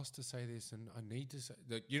just get asked to say this and I need to say...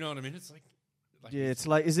 You know what I mean? It's like it's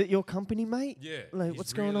like, is it your company, mate? Yeah. Like,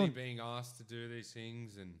 what's going on? Being asked to do these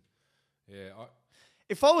things, and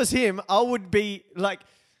if I was him, I would be like,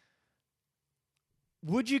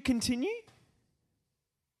 would you continue?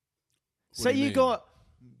 Say you got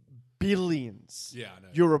billions. Yeah, I know.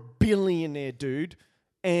 You're a billionaire, dude.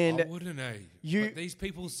 And I wouldn't, but these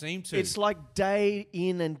people seem to. It's like day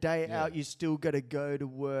in and day out, you still got to go to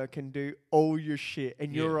work and do all your shit,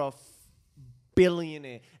 and you're a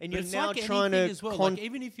billionaire, and But you're now like trying to as well. Like,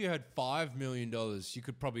 even if you had $5 million, you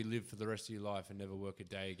could probably live for the rest of your life and never work a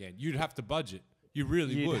day again. You'd have to budget. You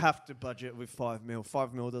really would. You'd have to budget with 5 mil.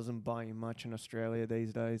 5 mil doesn't buy you much in Australia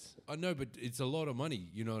these days. I know, but it's a lot of money.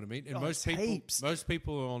 You know what I mean? And It's heaps. most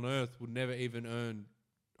people on Earth would never even earn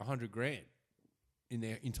 $100,000 in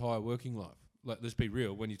their entire working life. Like, let's be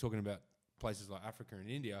real. When you're talking about places like Africa and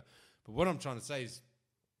India, but what I'm trying to say is,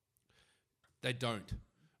 they don't.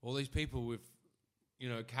 All these people with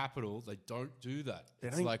capital, they don't do that.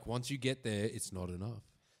 It's like, once you get there, it's not enough.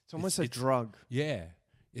 It's almost a drug. Yeah.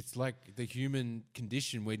 It's like the human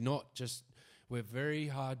condition. We're very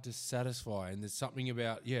hard to satisfy. And there's something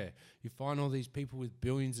about, you find all these people with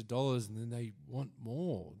billions of dollars and then they want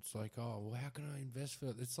more. It's like, oh, well, how can I invest for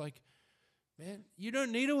it? It's like, man, you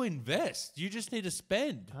don't need to invest. You just need to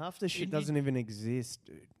spend. Half the shit doesn't even exist,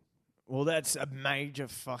 dude. Well, that's a major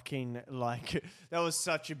fucking, like, that was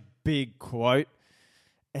such a big quote.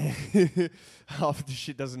 Half the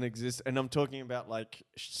shit doesn't exist, and I'm talking about like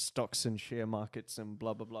stocks and share markets and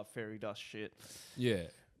blah blah blah fairy dust shit. Yeah,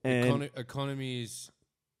 and economy is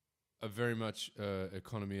a very much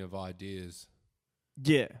economy of ideas.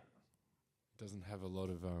 Yeah, doesn't have a lot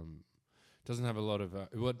of doesn't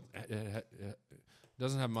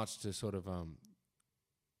have much to sort of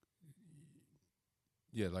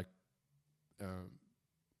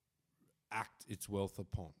act its wealth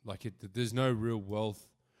upon. Like, there's no real wealth.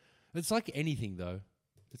 It's like anything, though.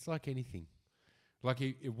 It's like anything. Like,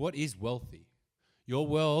 what is wealthy? Your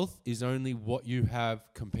wealth is only what you have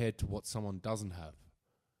compared to what someone doesn't have.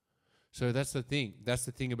 So that's the thing. That's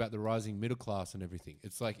the thing about the rising middle class and everything.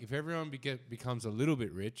 It's like if everyone becomes a little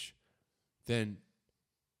bit rich, then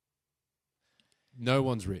no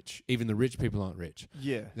one's rich. Even the rich people aren't rich.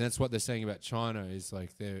 Yeah. And that's what they're saying about China is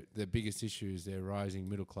like their biggest issue is their rising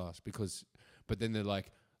middle class but then they're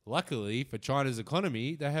like, luckily for China's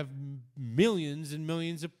economy, they have millions and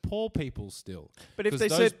millions of poor people still. But if because they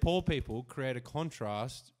those said poor people create a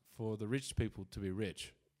contrast for the rich people to be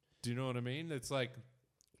rich. Do you know what I mean? It's like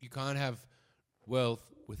you can't have wealth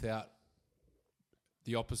without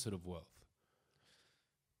the opposite of wealth.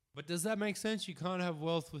 But does that make sense? You can't have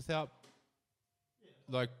wealth without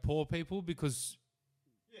like poor people because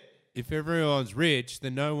if everyone's rich,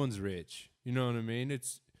 then no one's rich. You know what I mean?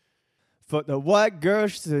 It's for the white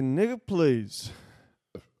girls to nigga please.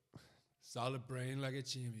 solid brain like a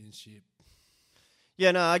championship.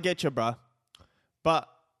 Yeah, no, I get you, bruh. But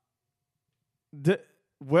the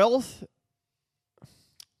wealth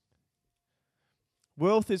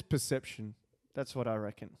is perception. That's what I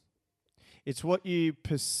reckon. It's what you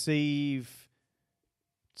perceive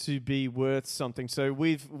to be worth something. So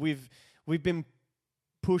we've been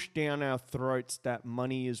pushed down our throats that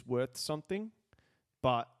money is worth something,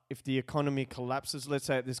 but if the economy collapses, let's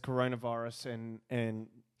say at this coronavirus and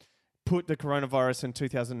put the coronavirus in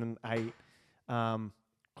 2008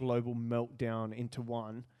 global meltdown into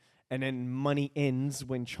one, and then money ends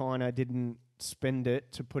when China didn't spend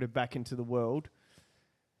it to put it back into the world,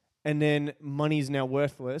 and then money is now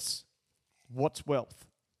worthless, what's wealth?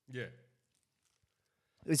 Yeah.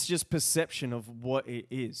 It's just perception of what it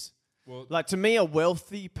is. Well, like to me, a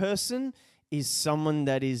wealthy person is someone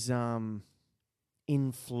that is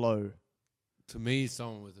in flow. to me,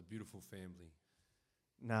 someone with a beautiful family.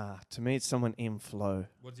 Nah, to me, it's someone in flow.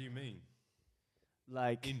 What do you mean?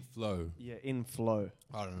 Like In flow. Yeah, in flow.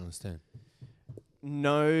 I don't understand.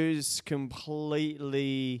 Knows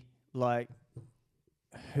completely like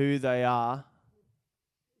who they are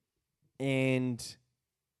and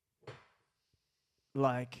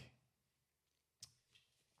like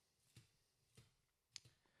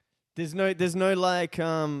there's no like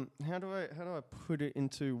how do I put it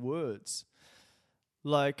into words?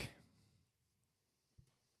 Like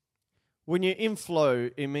when you're in flow,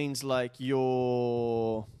 it means like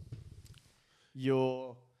you're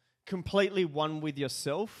completely one with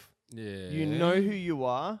yourself. Yeah. You know who you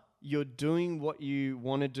are. You're doing what you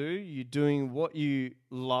want to do. You're doing what you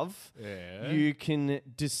love. Yeah. You can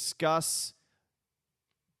discuss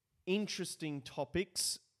interesting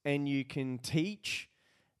topics and you can teach,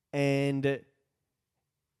 and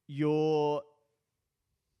you're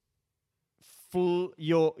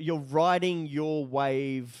riding your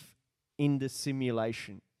wave in the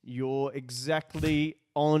simulation. You're exactly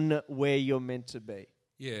on where you're meant to be.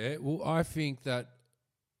 Yeah, well, I think that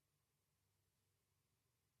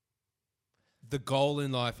the goal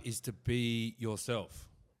in life is to be yourself.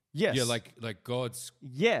 Yes. Yeah, like God's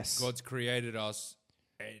created us,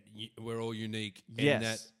 and we're all unique. Yes. And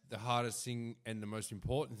that the hardest thing and the most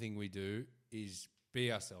important thing we do is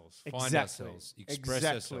be ourselves, find Exactly. ourselves, express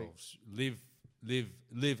Exactly. ourselves,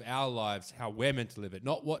 live our lives how we're meant to live it,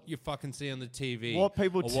 not what you fucking see on the TV, What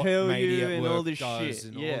people or tell what you media and work all this does, shit.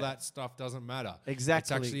 and Yeah. all that stuff doesn't matter.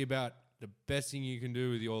 Exactly. It's actually about the best thing you can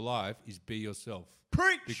do with your life is be yourself.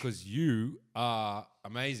 Preach. Because you are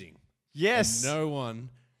amazing. Yes. And no one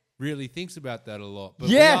really thinks about that a lot. But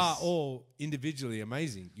Yes. we are all individually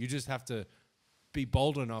amazing. You just have to be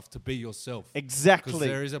bold enough to be yourself. Exactly. Because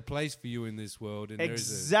there is a place for you in this world. And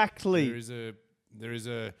Exactly. there is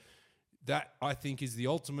a that I think is the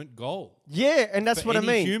ultimate goal. Yeah, and that's for what I any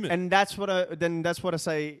mean. human. And that's what I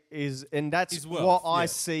say is, and that's Is wealth, what I yeah.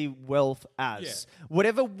 see wealth as.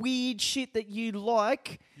 Whatever weird shit that you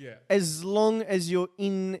like, Yeah. as long as you're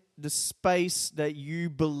in the space that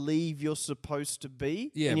you believe you're supposed to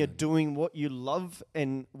be, Yeah, and you're man. doing what you love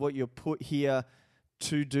and what you're put here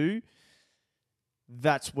to do,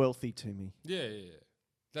 that's wealthy to me. Yeah.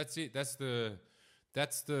 That's it. That's the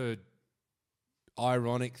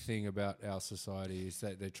ironic thing about our society is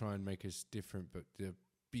that they try and make us different, but the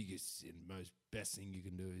biggest and most best thing you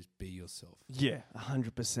can do is be yourself. Yeah,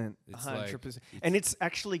 100%. It's 100%. like- And it's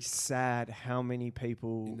actually sad how many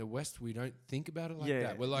people... In the West, we don't think about it like Yeah,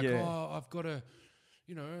 that. We're like, yeah. oh, I've got to,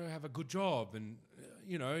 have a good job, and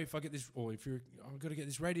if I get this, or I've got to get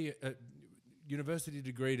this university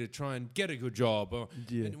degree to try and get a good job. Or,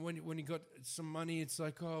 Yeah. And when you got some money, it's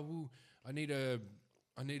like, oh, well, I need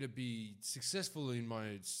to be successful in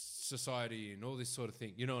my society and all this sort of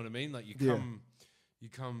thing. You know what I mean? Like you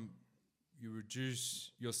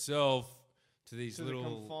reduce yourself to these to little the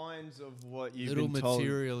confines of what you've little been told.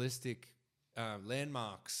 materialistic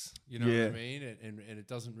landmarks. You know what I mean? And it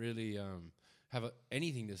doesn't really have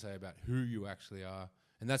anything to say about who you actually are.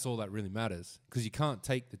 And that's all that really matters, because you can't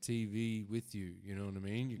take the TV with you. You know what I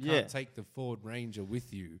mean? You can't take the Ford Ranger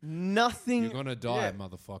with you. Nothing. You're gonna die,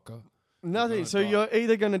 motherfucker. Nothing. So you're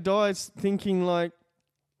either gonna die thinking like,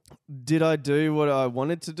 did I do what I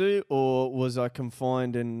wanted to do, or was I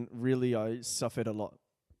confined and really I suffered a lot?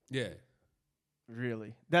 Yeah.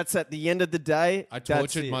 Really. That's at the end of the day. I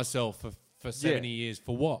tortured myself for 70 years.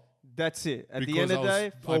 For what? That's it. At Because the end of the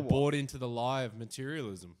day, I bought into the lie of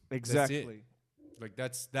materialism. Exactly.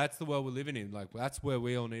 That's that's the world we're living in. Like, that's where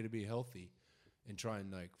we all need to be healthy and try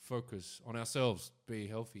and like focus on ourselves, be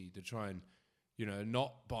healthy, to try and, you know,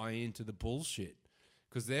 not buy into the bullshit,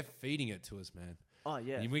 because they're feeding it to us, man. Oh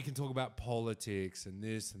yeah. And we can talk about politics and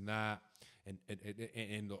this and that and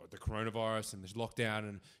the coronavirus and this lockdown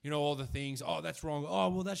and, you know, all the things. Oh, that's wrong. Oh,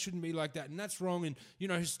 well, that shouldn't be like that, and that's wrong. And, you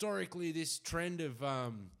know, historically, this trend of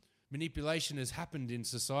manipulation has happened in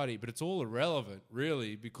society, but it's all irrelevant,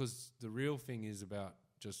 really, because the real thing is about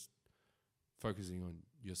just focusing on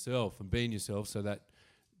yourself and being yourself, so that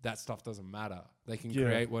that stuff doesn't matter. They can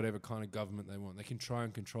create whatever kind of government they want. They can try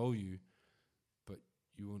and control you, but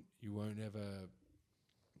you won't ever,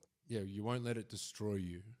 you won't let it destroy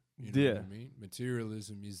you. You know what I mean?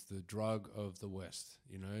 Materialism is the drug of the West.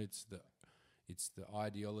 You know, it's the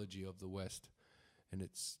ideology of the West. And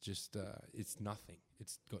it's just, it's nothing.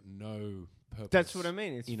 It's got no purpose. That's what I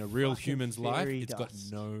mean. It's in a real human's life, fairy it's got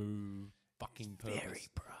dust. no fucking purpose. Fairy,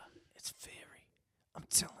 bruh. It's fairy. I'm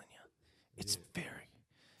telling you. It's fairy.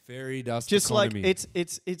 Fairy dust Just economy. like,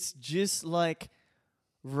 it's just like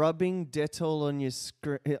rubbing Dettol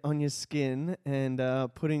on your skin and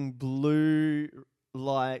putting blue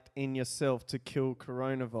light in yourself to kill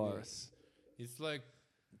coronavirus. Yeah. It's like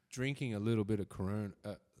drinking a little bit of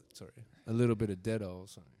a little bit of Dettol or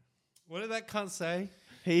something. What did that cunt say?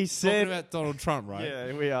 He said... Talking about Donald Trump, right?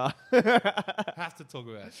 Yeah, we are. Have to talk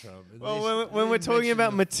about Trump. Well, when we're talking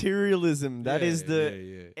about materialism, that is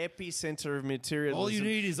the epicenter of materialism. All you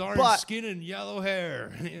need is orange skin and yellow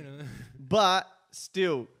hair. You know? But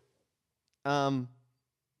still, I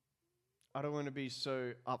don't want to be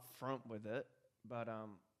so upfront with it, but How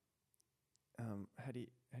do you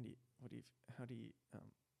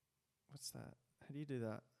do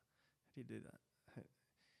that?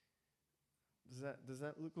 Does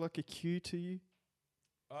that look like a cue to you?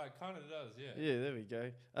 Oh, it kind of does, yeah. Yeah, there we go.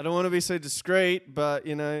 I don't want to be so discreet, but,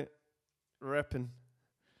 you know, repping.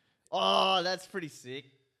 Oh, that's pretty sick.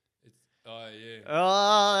 Oh, yeah.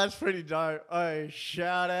 Oh, that's pretty dope. Oh,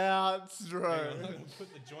 shout outs, bro. I'm going to put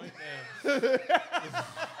the joint down.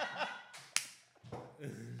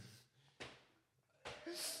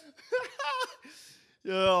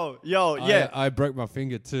 Yo, yeah. I broke my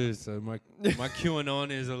finger too, so my QAnon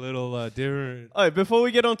is a little different. Oh, before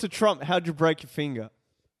we get on to Trump, how'd you break your finger?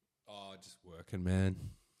 Oh, just working, man.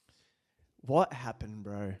 What happened,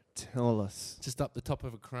 bro? Tell us. Just up the top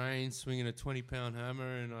of a crane, swinging a 20-pound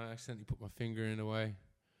hammer, and I accidentally put my finger in a way.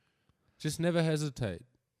 Just never hesitate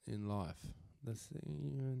in life. That's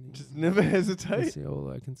just never hesitate. That's all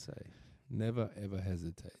I can say. Never ever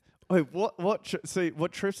hesitate. Wait, what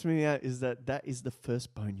trips me out is that is the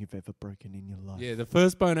first bone you've ever broken in your life. Yeah, the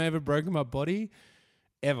first bone I ever broke in my body,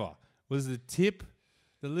 ever, was the tip,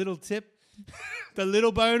 the little tip, the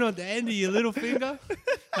little bone on the end of your little finger.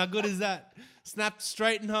 How good is that? Snapped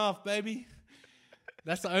straight in half, baby.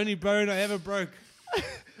 That's the only bone I ever broke.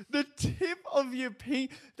 The tip of your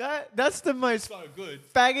pink, that's the most so good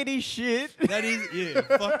faggoty shit. That is, yeah,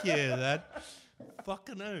 fuck yeah, that.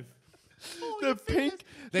 Fucking oath. The pink.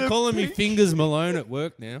 They're calling me Fingers Malone at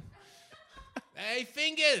work now. Hey,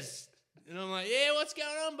 Fingers! And I'm like, yeah, what's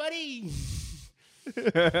going on, buddy?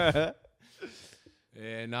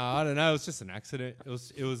 Yeah, no, I don't know. It was just an accident.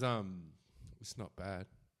 It's not bad.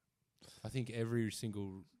 I think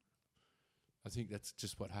that's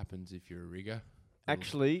just what happens if you're a rigger.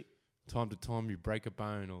 Actually, time to time you break a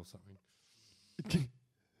bone or something.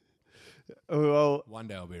 Well, one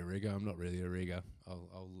day I'll be a rigger. I'm not really a rigger.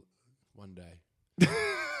 I'll one day.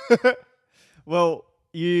 Well,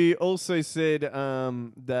 you also said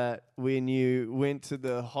that when you went to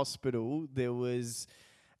the hospital, there was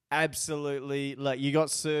absolutely, like, you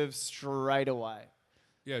got served straight away.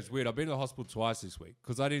 Yeah, it's weird. I've been to the hospital twice this week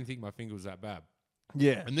because I didn't think my finger was that bad.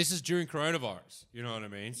 Yeah. And this is during coronavirus. You know what I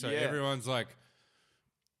mean? So everyone's like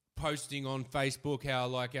posting on Facebook how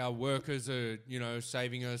like our workers are, you know,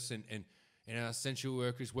 saving us and our essential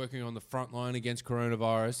workers working on the front line against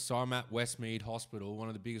coronavirus. So I'm at Westmead Hospital, one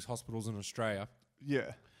of the biggest hospitals in Australia.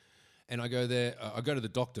 Yeah. And I go there. I go to the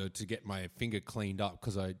doctor to get my finger cleaned up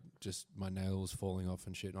because my nail was falling off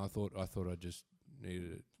and shit. And I thought I just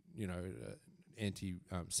needed,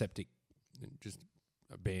 antiseptic, just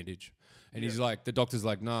a bandage. And he's like, the doctor's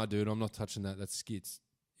like, nah, dude, I'm not touching that. That's skits.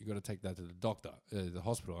 You got to take that to the doctor, the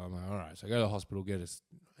hospital. I'm like, all right. So I go to the hospital, get an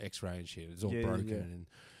X-ray and shit. It's all broken, and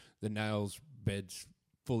the nails bed's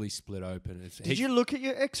fully split open. Did you look at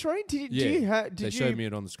your X-ray? They showed me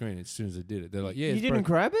it on the screen as soon as they did it. They're like, yeah, you didn't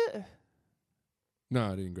grab it?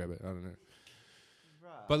 No, I didn't grab it. I don't know.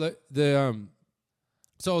 Right. But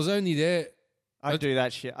so I was only there. I do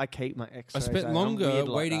that shit. I keep my X-rays. I spent longer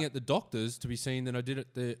waiting at the doctors to be seen than I did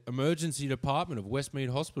at the emergency department of Westmead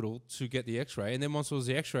Hospital to get the X-ray. And then once it was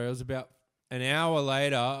the X-ray, it was about an hour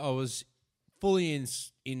later. I was fully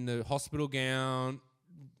in the hospital gown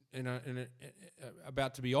and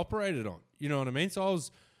about to be operated on. You know what I mean? So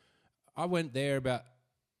I went there about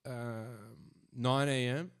 9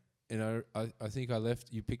 a.m. And I think I left.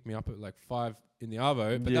 You picked me up at like 5 in the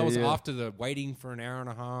arvo, but that was after the waiting for an hour and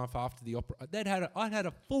a half after the I'd had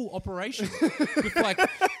a full operation with like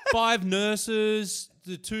 5 nurses,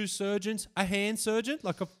 the 2 surgeons, a hand surgeon,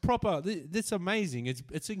 like a proper. That's amazing.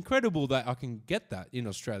 It's incredible that I can get that in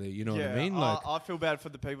Australia. You know what I mean? Like I feel bad for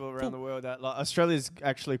the people around the world that like Australia's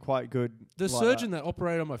actually quite good. The surgeon that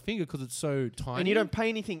operated on my finger because it's so tiny, and you don't pay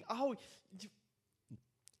anything. Oh.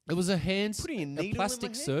 It was a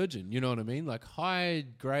plastic surgeon, you know what I mean? Like high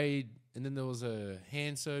grade, and then there was a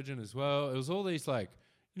hand surgeon as well. It was all these like,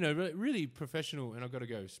 really professional, and I've got to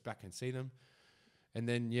go back and see them. And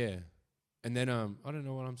then, I don't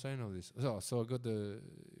know what I'm saying all this. So I got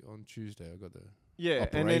on Tuesday, I got the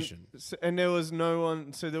operation. And there was no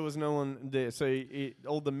one, there was no one there. So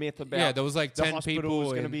all the myth about there was like 10 people was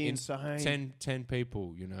going to be insane. 10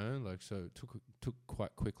 people, so it took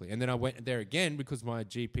quite quickly. And then I went there again because my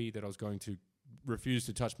GP that I was going to refused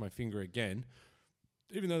to touch my finger again,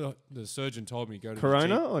 even though the surgeon told me go to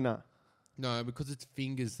Corona or not? No, because it's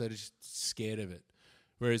fingers that are just scared of it.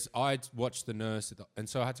 Whereas I watched the nurse, and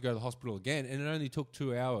so I had to go to the hospital again, and it only took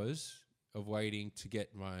 2 hours of waiting to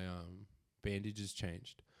get my bandages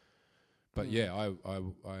changed. But I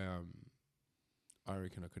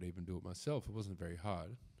reckon I could even do it myself. It wasn't very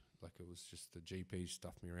hard. Like it was just the GP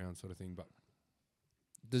stuffed me around sort of thing. But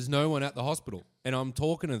there's no one at the hospital, and I'm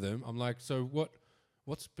talking to them. I'm like, so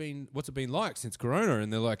what's it been like since Corona?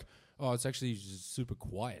 And they're like, oh, it's actually just super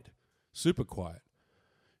quiet.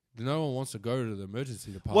 No one wants to go to the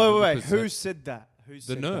emergency department. Wait. Who said that?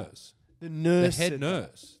 The nurse. The nurse. The head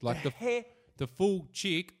nurse. Like the full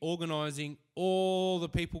chick organising all the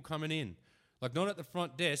people coming in. Like not at the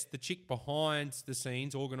front desk, the chick behind the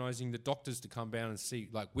scenes organising the doctors to come down and see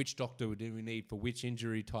like which doctor do we need for which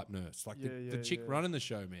injury type nurse. Like the chick running the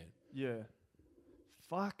show, man. Yeah.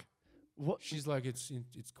 Fuck. What? She's like, it's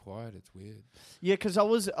quiet, it's weird. Yeah, because I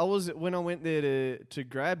was when I went there to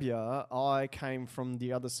grab you, I came from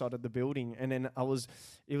the other side of the building, and then it was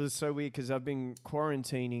so weird because I've been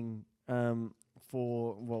quarantining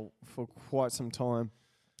for quite some time,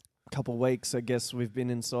 a couple of weeks, I guess we've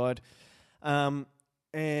been inside, and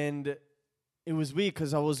it was weird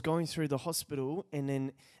because I was going through the hospital, and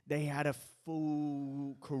then they had a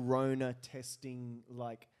full corona testing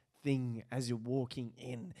like thing as you're walking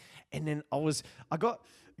in, and then I got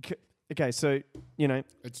okay, so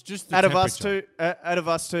it's just the out of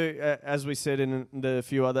us two, as we said in the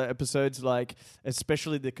few other episodes, like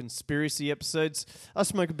especially the conspiracy episodes, I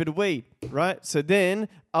smoke a bit of weed, right? So then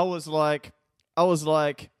I was like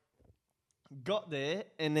got there,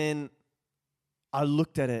 and then I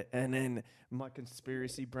looked at it, and then my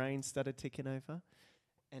conspiracy brain started ticking over,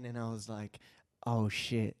 and then I was like, oh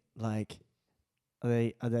shit, like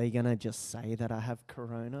are they gonna just say that I have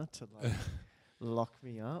corona to like lock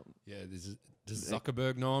me up? Yeah, does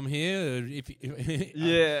Zuckerberg know I'm here?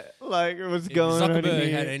 Like it was going on. If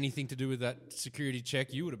Zuckerberg had anything to do with that security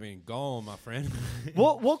check, you would have been gone, my friend.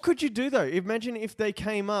 What could you do though? Imagine if they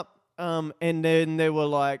came up and then they were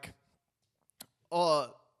like,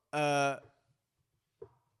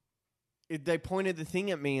 if they pointed the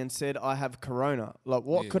thing at me and said I have corona. Like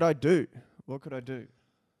what could I do? What could I do?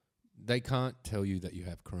 They can't tell you that you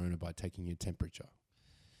have corona by taking your temperature.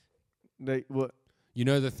 What? You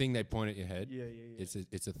know the thing they point at your head? Yeah. It's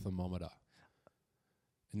a thermometer.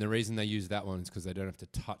 And the reason they use that one is because they don't have to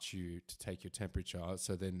touch you to take your temperature,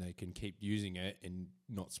 so then they can keep using it and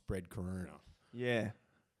not spread corona. Yeah.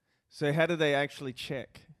 So how do they actually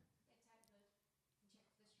check?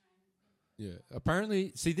 Yeah.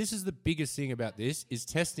 Apparently, see, this is the biggest thing about this, is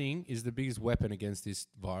testing is the biggest weapon against this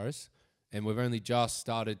virus. And we've only just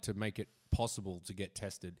started to make it possible to get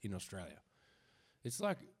tested in Australia. It's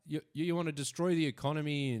like you want to destroy the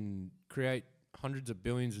economy and create hundreds of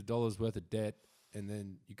billions of dollars worth of debt, and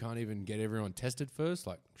then you can't even get everyone tested first.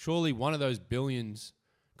 Like, surely one of those billions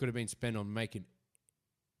could have been spent on making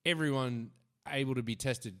everyone able to be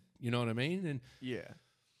tested. You know what I mean? And yeah.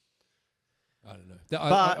 I don't know.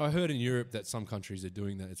 I heard in Europe that some countries are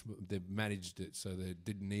doing that. They've managed it so they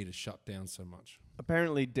didn't need to shut down so much.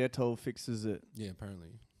 Apparently, Dettol fixes it. Yeah,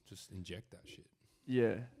 apparently. Just inject that shit.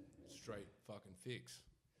 Yeah. Straight fucking fix.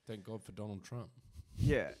 Thank God for Donald Trump.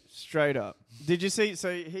 Yeah, straight up. Did you see?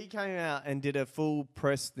 So he came out and did a full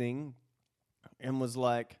press thing and was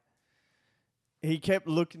like, he kept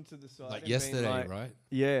looking to the side. Like yesterday, like, right?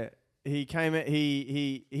 Yeah. He came out,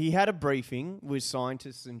 he had a briefing with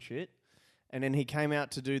scientists and shit. And then he came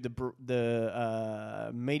out to do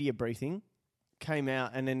the media briefing, came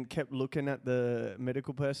out and then kept looking at the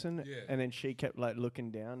medical person. Yeah. And then she kept like looking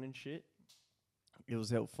down and shit. It was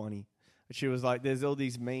hell funny. She was like, there's all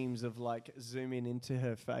these memes of like zooming into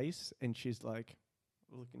her face and she's like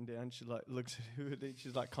looking down. She like looks at who it is.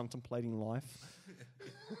 She's like contemplating life.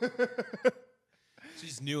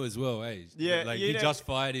 She's new as well, eh? Yeah. Like he just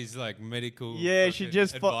fired his like medical she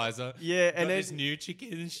just advisor. And got then this new chick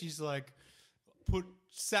in and she's like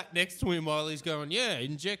sat next to him while he's going, yeah,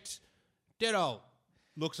 inject Dettol.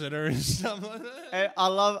 Looks at her and stuff like that. And I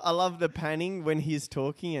love the panning when he's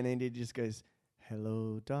talking and then he just goes,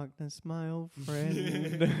 hello, darkness, my old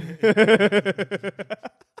friend.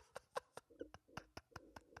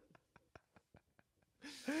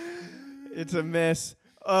 It's a mess.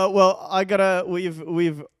 Well,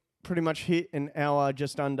 we've pretty much hit an hour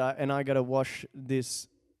just under, and I gotta wash this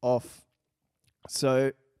off.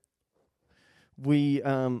 So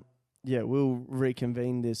we'll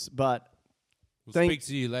reconvene this, but we'll speak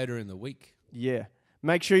to you later in the week. Yeah.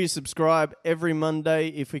 Make sure you subscribe every Monday.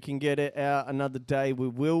 If we can get it out another day, we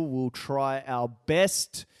will. We'll try our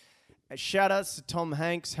best. Shout outs to Tom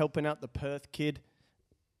Hanks helping out the Perth kid.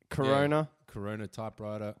 Corona. Yeah, Corona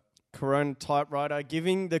typewriter. Corona typewriter.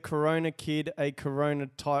 Giving the Corona kid a Corona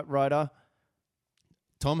typewriter.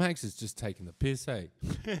 Tom Hanks is just taking the piss, eh?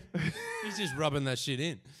 He's just rubbing that shit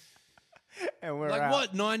in. And we're like, out.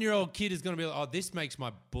 what 9-year-old kid is going to be like, oh, this makes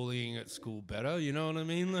my bullying at school better? You know what I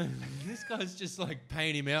mean? Like, this guy's just like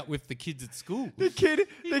paying him out with the kids at school. The kid,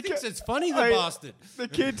 he thinks it's funny, the bastard. The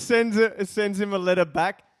kid sends him a letter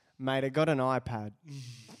back. Mate, I got an iPad.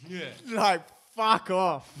 Yeah. Like, fuck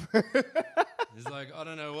off. It's like, I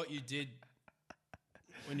don't know what you did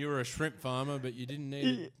when you were a shrimp farmer, but you didn't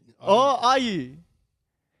need it. Are you?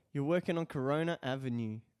 You're working on Corona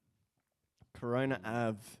Avenue. Corona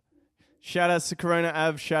Ave. Shout outs to Corona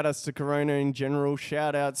Ave. Shout outs to Corona in general.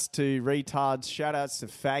 Shout outs to retards. Shout outs to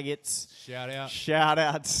faggots. Shout out. Shout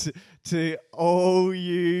outs to all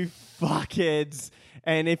you fuckheads.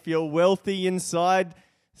 And if you're wealthy inside,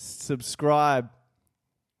 subscribe.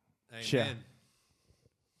 Amen. Ciao.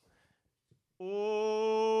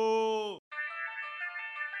 Oh.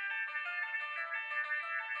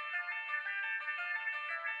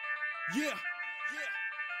 Yeah.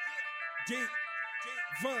 Deep.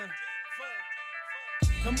 Fun.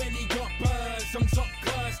 How many got bars? I'm top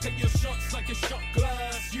class. Take your shots like a shot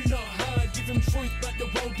glass. You not hard. Give him truth like the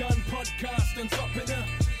Well Done podcast. On top of the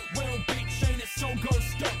well, bitch, ain't a soul gonna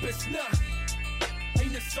stop us, nah.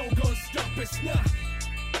 Ain't a soul gonna stop us, nah.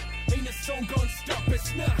 Ain't a soul gonna stop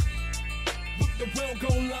us, nah. Look, the world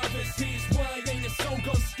gon' love us. Here's why ain't a soul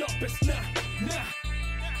gonna stop us, nah.